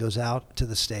spending goes out to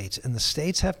the states, and the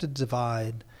states have to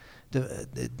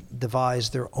devise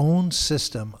their own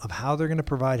system of how they're going to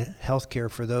provide health care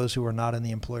for those who are not in the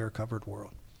employer-covered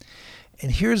world.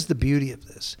 And here's the beauty of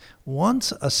this.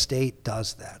 Once a state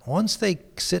does that, once they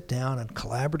sit down and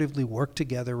collaboratively work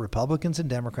together, Republicans and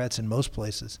Democrats in most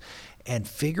places, and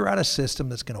figure out a system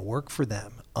that's going to work for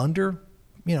them under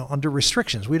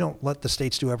restrictions. We don't let the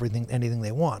states do anything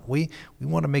they want. We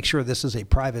want to make sure this is a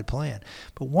private plan.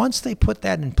 But once they put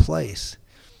that in place,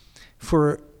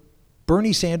 for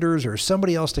Bernie Sanders or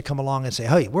somebody else to come along and say,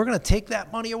 hey, we're going to take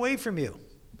that money away from you,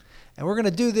 and we're going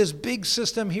to do this big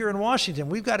system here in Washington.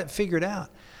 We've got it figured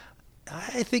out.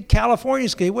 I think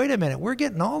California's going to, wait a minute, we're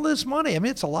getting all this money. I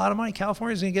mean, it's a lot of money.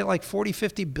 California's going to get like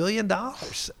 $40-50 billion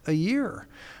a year.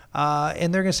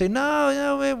 And they're going to say,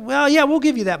 we'll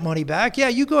give you that money back. Yeah,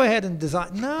 you go ahead and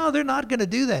design. No, they're not going to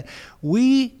do that.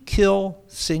 We kill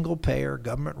single-payer,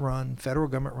 government-run, federal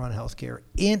government-run healthcare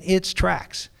in its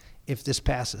tracks if this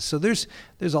passes. So there's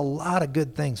a lot of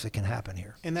good things that can happen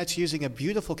here. And that's using a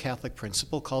beautiful Catholic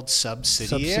principle called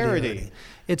subsidiarity.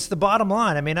 It's the bottom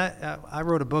line. I mean, I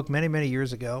wrote a book many, many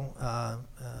years ago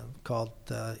called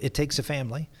It Takes a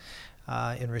Family.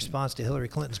 In response to Hillary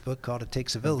Clinton's book called It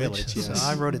Takes a Village. Yes. So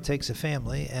I wrote It Takes a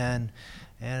Family, and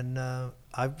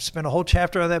I've spent a whole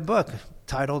chapter of that book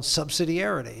titled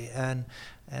Subsidiarity.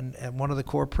 And one of the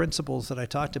core principles that I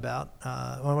talked about,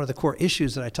 one of the core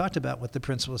issues that I talked about with the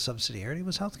principle of subsidiarity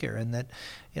was healthcare, and that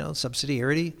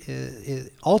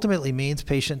subsidiarity ultimately means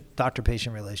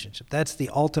doctor-patient relationship. That's the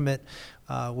ultimate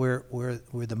where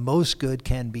the most good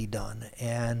can be done,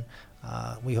 and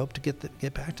we hope to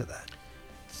get back to that.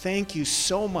 Thank you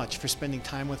so much for spending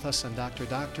time with us on Dr.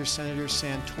 Senator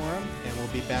Santorum, and we'll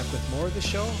be back with more of the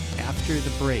show after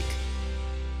the break.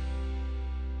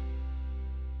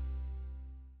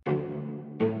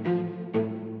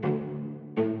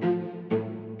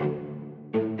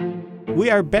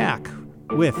 We are back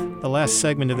with the last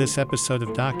segment of this episode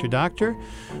of Dr. Doctor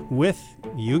with,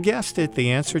 you guessed it,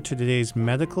 the answer to today's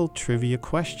medical trivia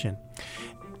question.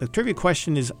 The trivia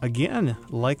question is, again,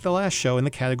 like the last show, in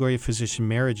the category of physician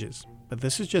marriages. But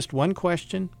this is just one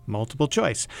question, multiple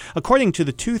choice. According to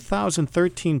the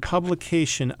 2013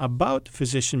 publication about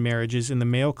physician marriages in the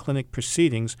Mayo Clinic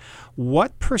Proceedings,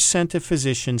 what % of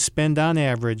physicians spend on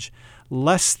average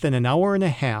less than an hour and a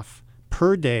half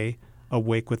per day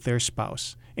awake with their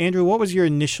spouse? Andrew, what was your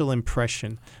initial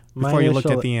impression before you looked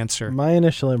at the answer? My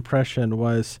initial impression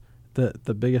was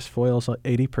the biggest foil is like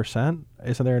 80%.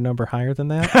 Isn't there a number higher than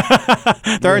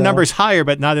that? There are numbers higher,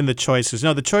 but not in the choices.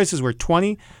 No, the choices were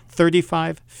 20,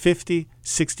 35, 50,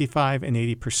 65, and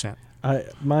 80%.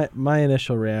 My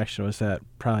initial reaction was that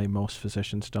probably most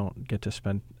physicians don't get to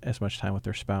spend as much time with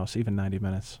their spouse, even 90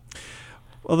 minutes.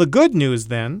 Well, the good news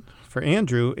then for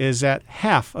Andrew is that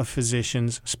half of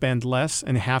physicians spend less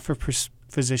and half of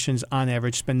physicians on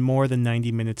average spend more than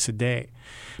 90 minutes a day.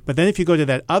 But then if you go to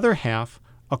that other half,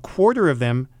 a quarter of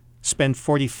them spend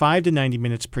 45 to 90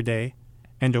 minutes per day,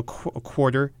 and a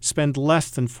quarter spend less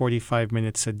than 45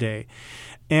 minutes a day.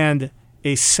 And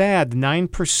a sad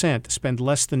 9% spend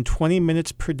less than 20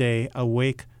 minutes per day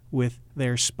awake with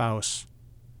their spouse.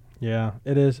 Yeah,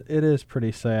 it is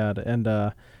pretty sad, and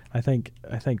I think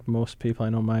most people, I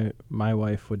know my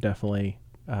wife would definitely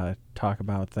talk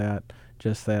about that.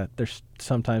 Just that there's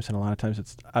sometimes, and a lot of times,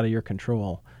 it's out of your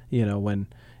control. When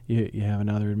you have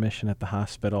another admission at the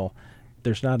hospital,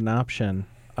 there's not an option.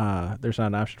 There's not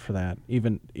an option for that.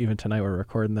 Even tonight, we're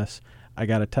recording this. I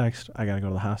got a text. I got to go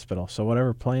to the hospital. So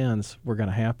whatever plans were going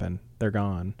to happen, they're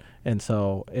gone. And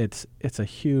so it's a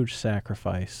huge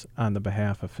sacrifice on the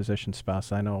behalf of physician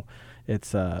spouse. I know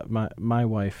it's my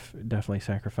wife definitely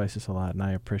sacrifices a lot, and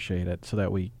I appreciate it so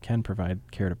that we can provide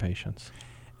care to patients.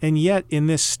 And yet, in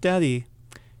this study,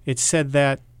 it said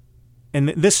that, and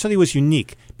this study was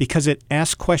unique because it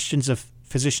asked questions of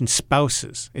physician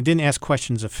spouses. It didn't ask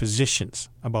questions of physicians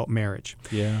about marriage.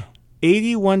 Yeah.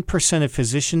 81% of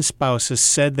physician spouses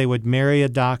said they would marry a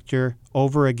doctor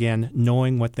over again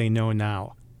knowing what they know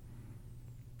now.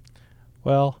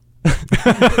 Well,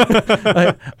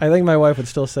 I think my wife would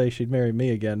still say she'd marry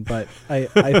me again, but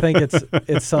I think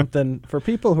it's something for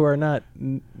people who are not,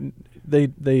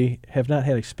 they have not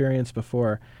had experience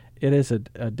before. It is a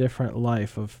different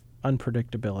life of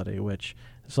unpredictability, which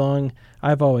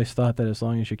I've always thought that as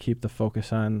long as you keep the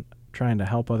focus on trying to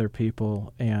help other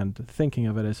people and thinking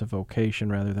of it as a vocation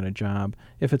rather than a job.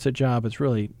 If it's a job, it's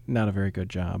really not a very good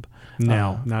job.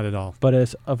 No, not at all. But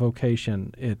as a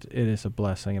vocation, it is a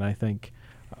blessing. And I think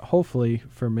hopefully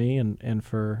for me and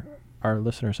for our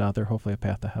listeners out there, hopefully a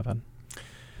path to heaven.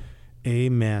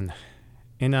 Amen.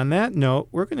 And on that note,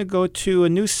 we're going to go to a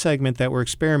new segment that we're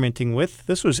experimenting with.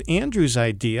 This was Andrew's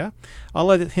idea. I'll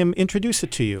let him introduce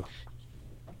it to you.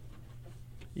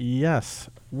 Yes,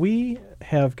 we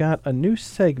have got a new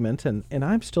segment, and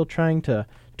I'm still trying to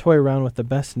toy around with the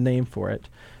best name for it,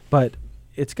 but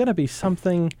it's going to be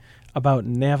something about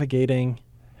navigating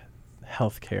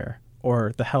healthcare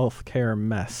or the healthcare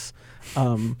mess.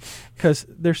 Because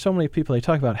there's so many people, they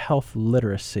talk about health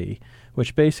literacy,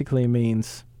 which basically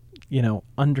means,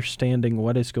 understanding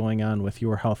what is going on with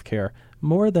your healthcare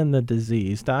more than the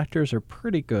disease. Doctors are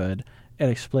pretty good at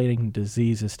explaining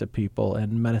diseases to people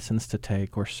and medicines to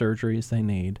take or surgeries they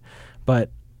need.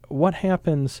 But what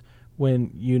happens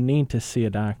when you need to see a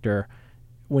doctor,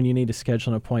 when you need to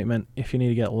schedule an appointment, if you need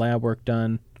to get lab work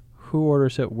done, who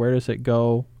orders it, where does it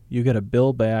go? You get a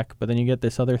bill back, but then you get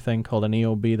this other thing called an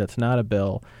EOB that's not a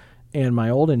bill. And my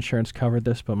old insurance covered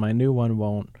this, but my new one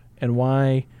won't. And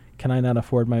why can I not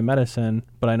afford my medicine,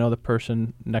 but I know the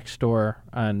person next door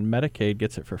on Medicaid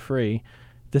gets it for free?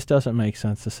 This doesn't make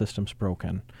sense. The system's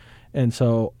broken. And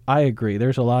so I agree.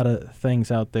 There's a lot of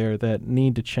things out there that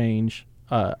need to change.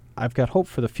 I've got hope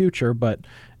for the future, but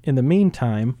in the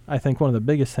meantime, I think one of the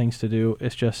biggest things to do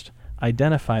is just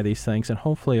identify these things. And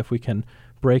hopefully if we can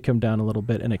break them down a little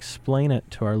bit and explain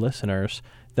it to our listeners,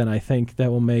 then I think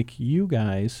that will make you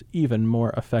guys even more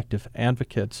effective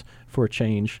advocates for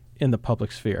change in the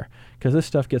public sphere. Because this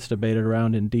stuff gets debated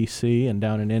around in D.C. and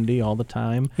down in Indy all the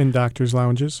time. In doctors'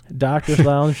 lounges? Doctors'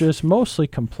 lounges, mostly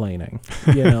complaining.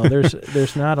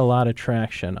 There's not a lot of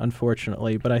traction,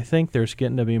 unfortunately, but I think there's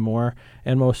getting to be more,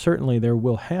 and most certainly there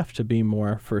will have to be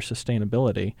more for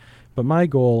sustainability. But my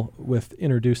goal with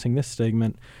introducing this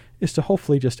segment is to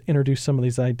hopefully just introduce some of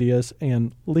these ideas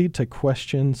and lead to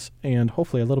questions and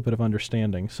hopefully a little bit of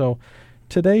understanding. So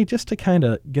today, just to kind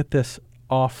of get this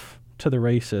off to the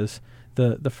races,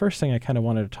 the first thing I kind of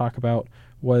wanted to talk about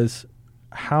was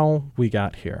how we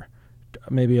got here.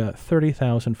 Maybe a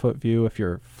 30,000-foot view. If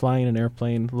you're flying an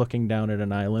airplane looking down at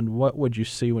an island, what would you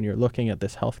see when you're looking at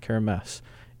this healthcare mess?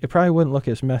 It probably wouldn't look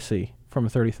as messy from a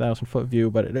 30,000-foot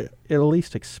view, but it at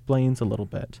least explains a little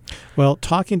bit. Well,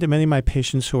 talking to many of my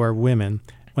patients who are women,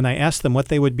 when I ask them what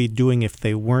they would be doing if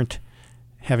they weren't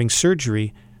having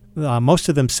surgery, most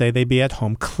of them say they'd be at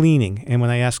home cleaning. And when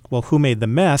I ask, well, who made the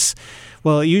mess?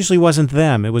 Well, it usually wasn't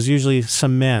them. It was usually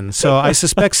some men. So I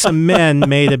suspect some men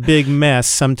made a big mess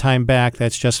some time back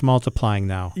that's just multiplying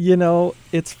now.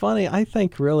 It's funny. I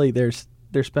think really there's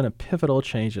been a pivotal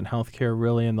change in healthcare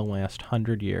really in the last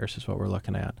 100 years is what we're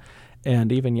looking at.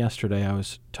 And even yesterday I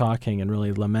was talking and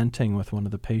really lamenting with one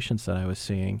of the patients that I was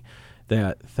seeing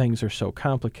that things are so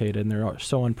complicated and they're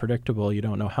so unpredictable. You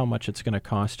don't know how much it's going to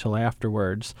cost till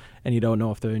afterwards, and you don't know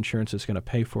if the insurance is going to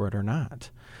pay for it or not.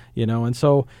 And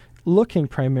so looking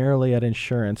primarily at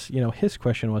insurance, his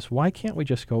question was, why can't we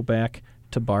just go back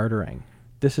to bartering?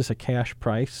 This is a cash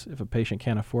price. If a patient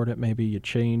can't afford it, maybe you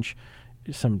change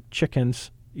some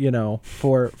chickens,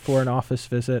 for an office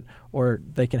visit, or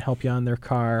they can help you on their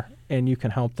car and you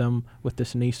can help them with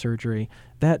this knee surgery.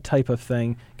 That type of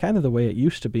thing, kind of the way it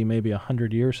used to be maybe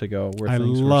 100 years ago, where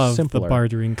things were simpler. The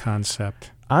bartering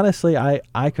concept. Honestly,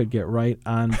 I could get right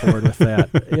on board with that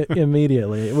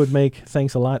immediately. It would make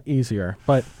things a lot easier.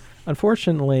 But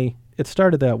unfortunately, it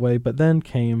started that way, but then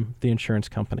came the insurance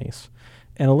companies.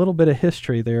 And a little bit of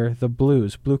history there, the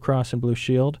Blues, Blue Cross and Blue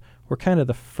Shield, were kind of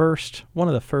one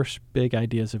of the first big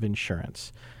ideas of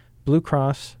insurance. Blue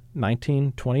Cross,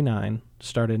 1929,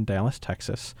 started in Dallas,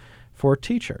 Texas, for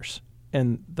teachers.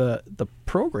 And the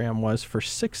program was for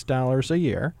 $6 a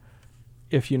year.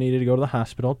 If you needed to go to the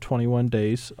hospital, 21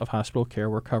 days of hospital care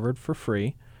were covered for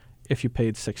free if you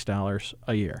paid $6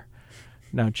 a year.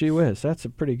 Now, gee whiz, that's a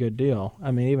pretty good deal.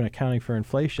 I mean, even accounting for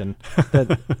inflation.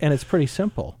 And it's pretty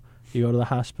simple. You go to the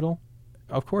hospital,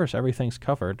 of course, everything's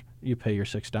covered. You pay your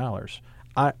 $6.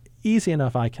 Easy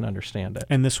enough, I can understand it.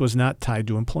 And this was not tied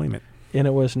to employment. And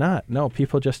it was not. No,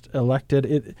 people just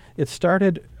elected. It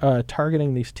started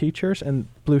targeting these teachers, and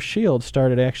Blue Shield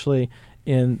started actually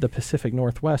in the Pacific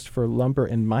Northwest for lumber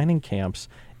and mining camps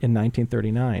in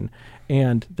 1939.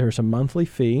 And there's a monthly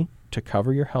fee to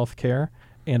cover your health care,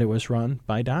 and it was run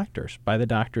by doctors, by the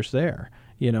doctors there.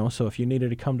 So if you needed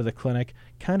to come to the clinic,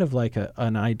 kind of like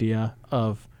an idea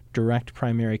of direct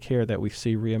primary care that we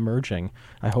see reemerging,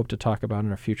 I hope to talk about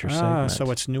in a future segment. So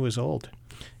what's new is old.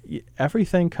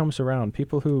 Everything comes around.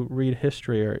 People who read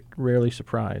history are rarely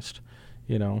surprised,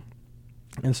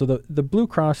 And so the Blue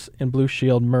Cross and Blue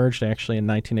Shield merged actually in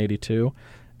 1982,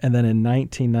 and then in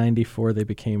 1994 they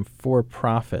became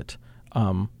for-profit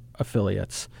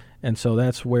affiliates. And so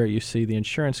that's where you see the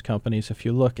insurance companies. If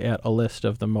you look at a list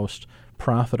of the most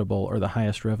profitable or the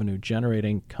highest revenue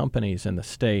generating companies in the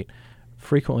state,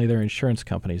 frequently they're insurance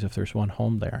companies if there's one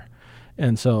home there.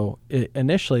 And so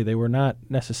initially they were not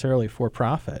necessarily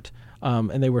for-profit,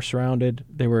 and they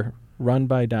were run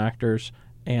by doctors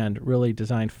and really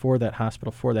designed for that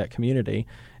hospital, for that community.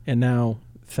 And now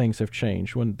things have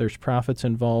changed. When there's profits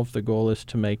involved, the goal is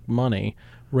to make money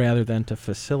rather than to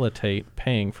facilitate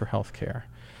paying for health care.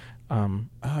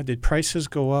 Did prices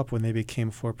go up when they became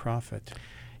for-profit?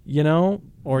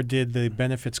 Or did the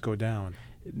benefits go down?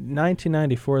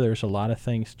 1994, there's a lot of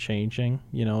things changing.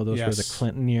 Those were the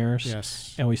Clinton years.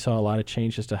 Yes. And we saw a lot of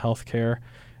changes to health care.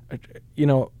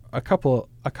 A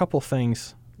couple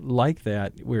things like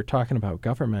that. We were talking about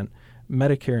government,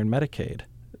 Medicare and Medicaid.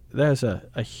 There's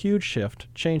a huge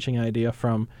shift, changing idea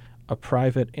from a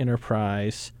private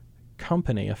enterprise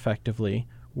company effectively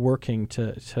working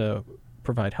to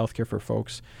provide health care for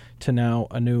folks to now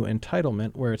a new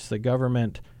entitlement where it's the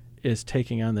government is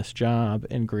taking on this job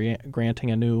and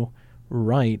granting a new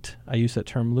right. I use that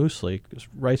term loosely because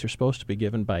rights are supposed to be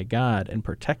given by God and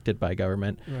protected by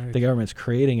government. Right. The government's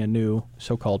creating a new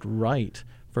so-called right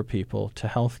for people to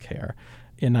health care.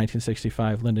 In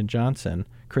 1965, Lyndon Johnson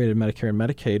created Medicare and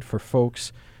Medicaid for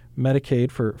folks,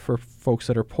 Medicaid for folks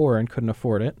that are poor and couldn't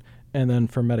afford it, and then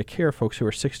for Medicare, folks who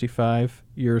are 65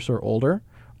 years or older,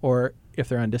 or if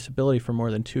they're on disability for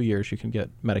more than 2 years, you can get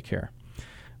Medicare.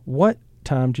 What,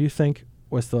 Tom, do you think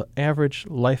was the average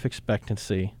life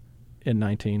expectancy in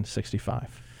 1965?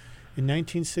 In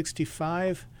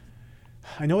 1965,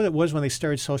 I know what it was when they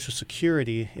started Social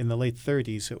Security in the late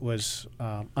 30s. It was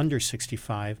under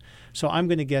 65. So I'm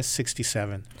going to guess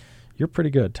 67. You're pretty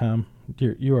good, Tom.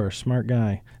 You are a smart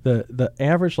guy. The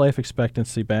average life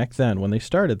expectancy back then, when they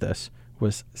started this,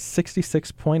 was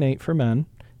 66.8 for men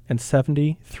and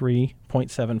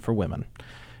 73.7 for women.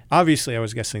 Obviously, I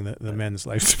was guessing the men's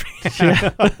lifespan.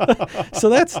 Yeah. So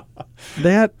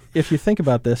that. If you think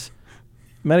about this,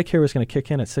 Medicare was going to kick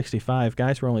in at 65.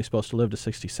 Guys were only supposed to live to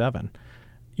 67.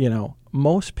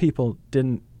 Most people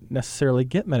didn't necessarily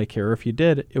get Medicare. Or if you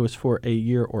did, it was for a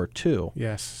year or two.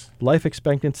 Yes. Life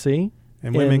expectancy.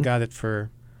 And women got it for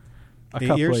a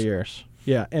couple of years.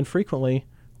 Yeah, and frequently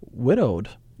widowed,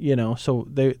 so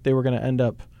they were going to end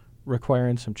up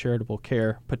requiring some charitable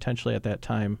care potentially at that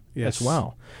time as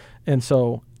well. And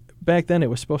so back then it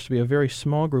was supposed to be a very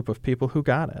small group of people who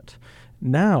got it.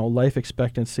 Now life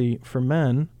expectancy for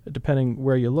men, depending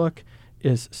where you look,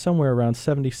 is somewhere around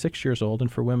 76 years old,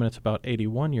 and for women it's about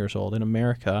 81 years old in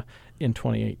America in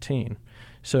 2018.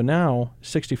 So now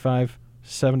 65,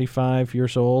 75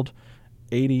 years old,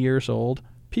 80 years old,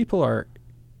 people are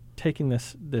taking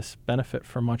this benefit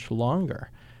for much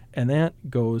longer. And that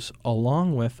goes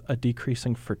along with a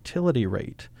decreasing fertility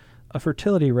rate. A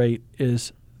fertility rate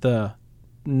is the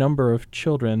number of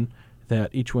children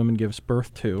that each woman gives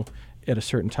birth to at a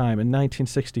certain time. In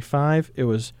 1965, it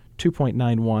was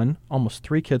 2.91, almost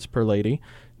 3 kids per lady.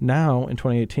 Now, in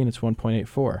 2018, it's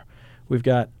 1.84, we've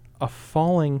got a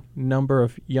falling number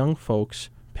of young folks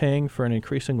paying for an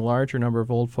increasing larger number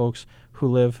of old folks who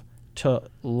live to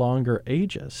longer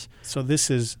ages. So this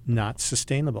is not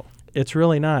sustainable. It's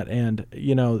really not. And,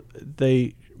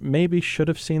 they maybe should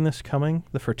have seen this coming.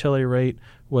 The fertility rate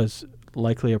was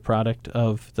likely a product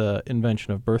of the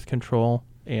invention of birth control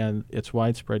and its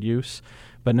widespread use.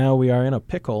 But now we are in a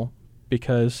pickle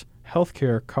because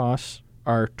healthcare costs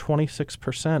are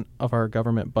 26% of our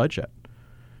government budget.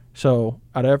 So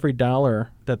out of every dollar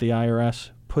that the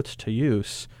IRS puts to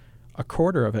use, a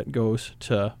quarter of it goes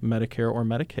to Medicare or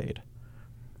Medicaid.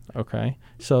 Okay?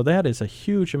 So that is a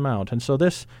huge amount. And so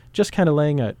this just kind of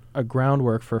laying a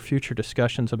groundwork for future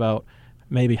discussions about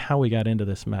maybe how we got into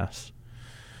this mess.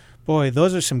 Boy,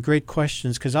 those are some great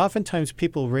questions, because oftentimes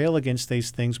people rail against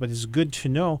these things, but it's good to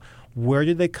know, where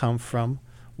did they come from,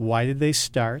 why did they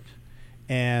start,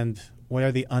 and what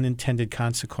are the unintended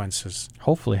consequences?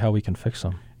 Hopefully how we can fix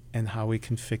them. And how we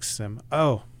can fix them.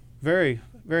 Oh, very,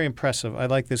 very impressive. I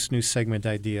like this new segment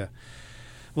idea.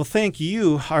 Well, thank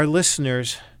you, our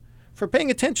listeners, for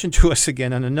paying attention to us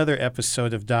again on another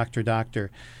episode of Dr.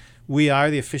 Doctor. We are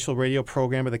the official radio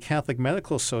program of the Catholic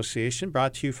Medical Association,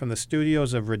 brought to you from the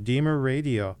studios of Redeemer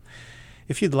Radio.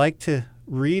 If you'd like to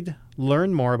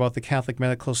learn more about the Catholic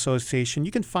Medical Association,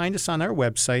 you can find us on our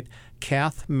website,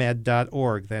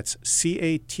 cathmed.org. That's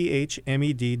cathmed.org.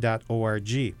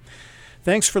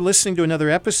 Thanks for listening to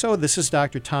another episode. This is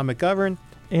Dr. Tom McGovern.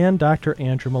 And Dr.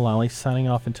 Andrew Mullally signing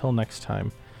off until next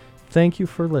time. Thank you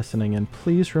for listening, and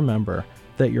please remember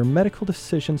that your medical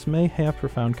decisions may have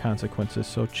profound consequences,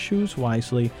 so choose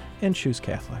wisely and choose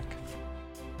Catholic.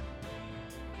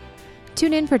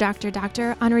 Tune in for Dr.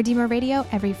 Doctor on Redeemer Radio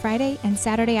every Friday and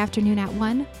Saturday afternoon at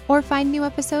 1, or find new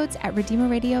episodes at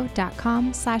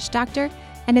redeemerradio.com/doctor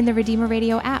and in the Redeemer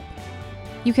Radio app.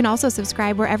 You can also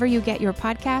subscribe wherever you get your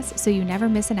podcasts so you never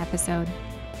miss an episode.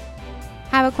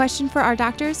 Have a question for our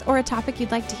doctors or a topic you'd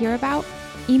like to hear about?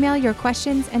 Email your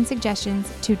questions and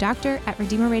suggestions to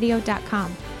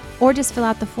doctor@redeemerradio.com, or just fill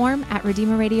out the form at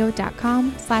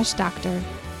redeemerradio.com/doctor.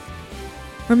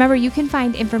 Remember, you can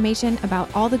find information about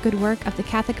all the good work of the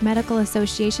Catholic Medical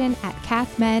Association at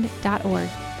cathmed.org.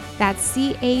 That's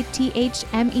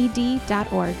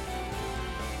cathmed.org.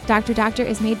 Dr. Doctor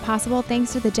is made possible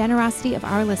thanks to the generosity of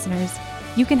our listeners.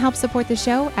 You can help support the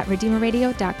show at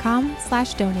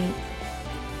redeemerradio.com/donate.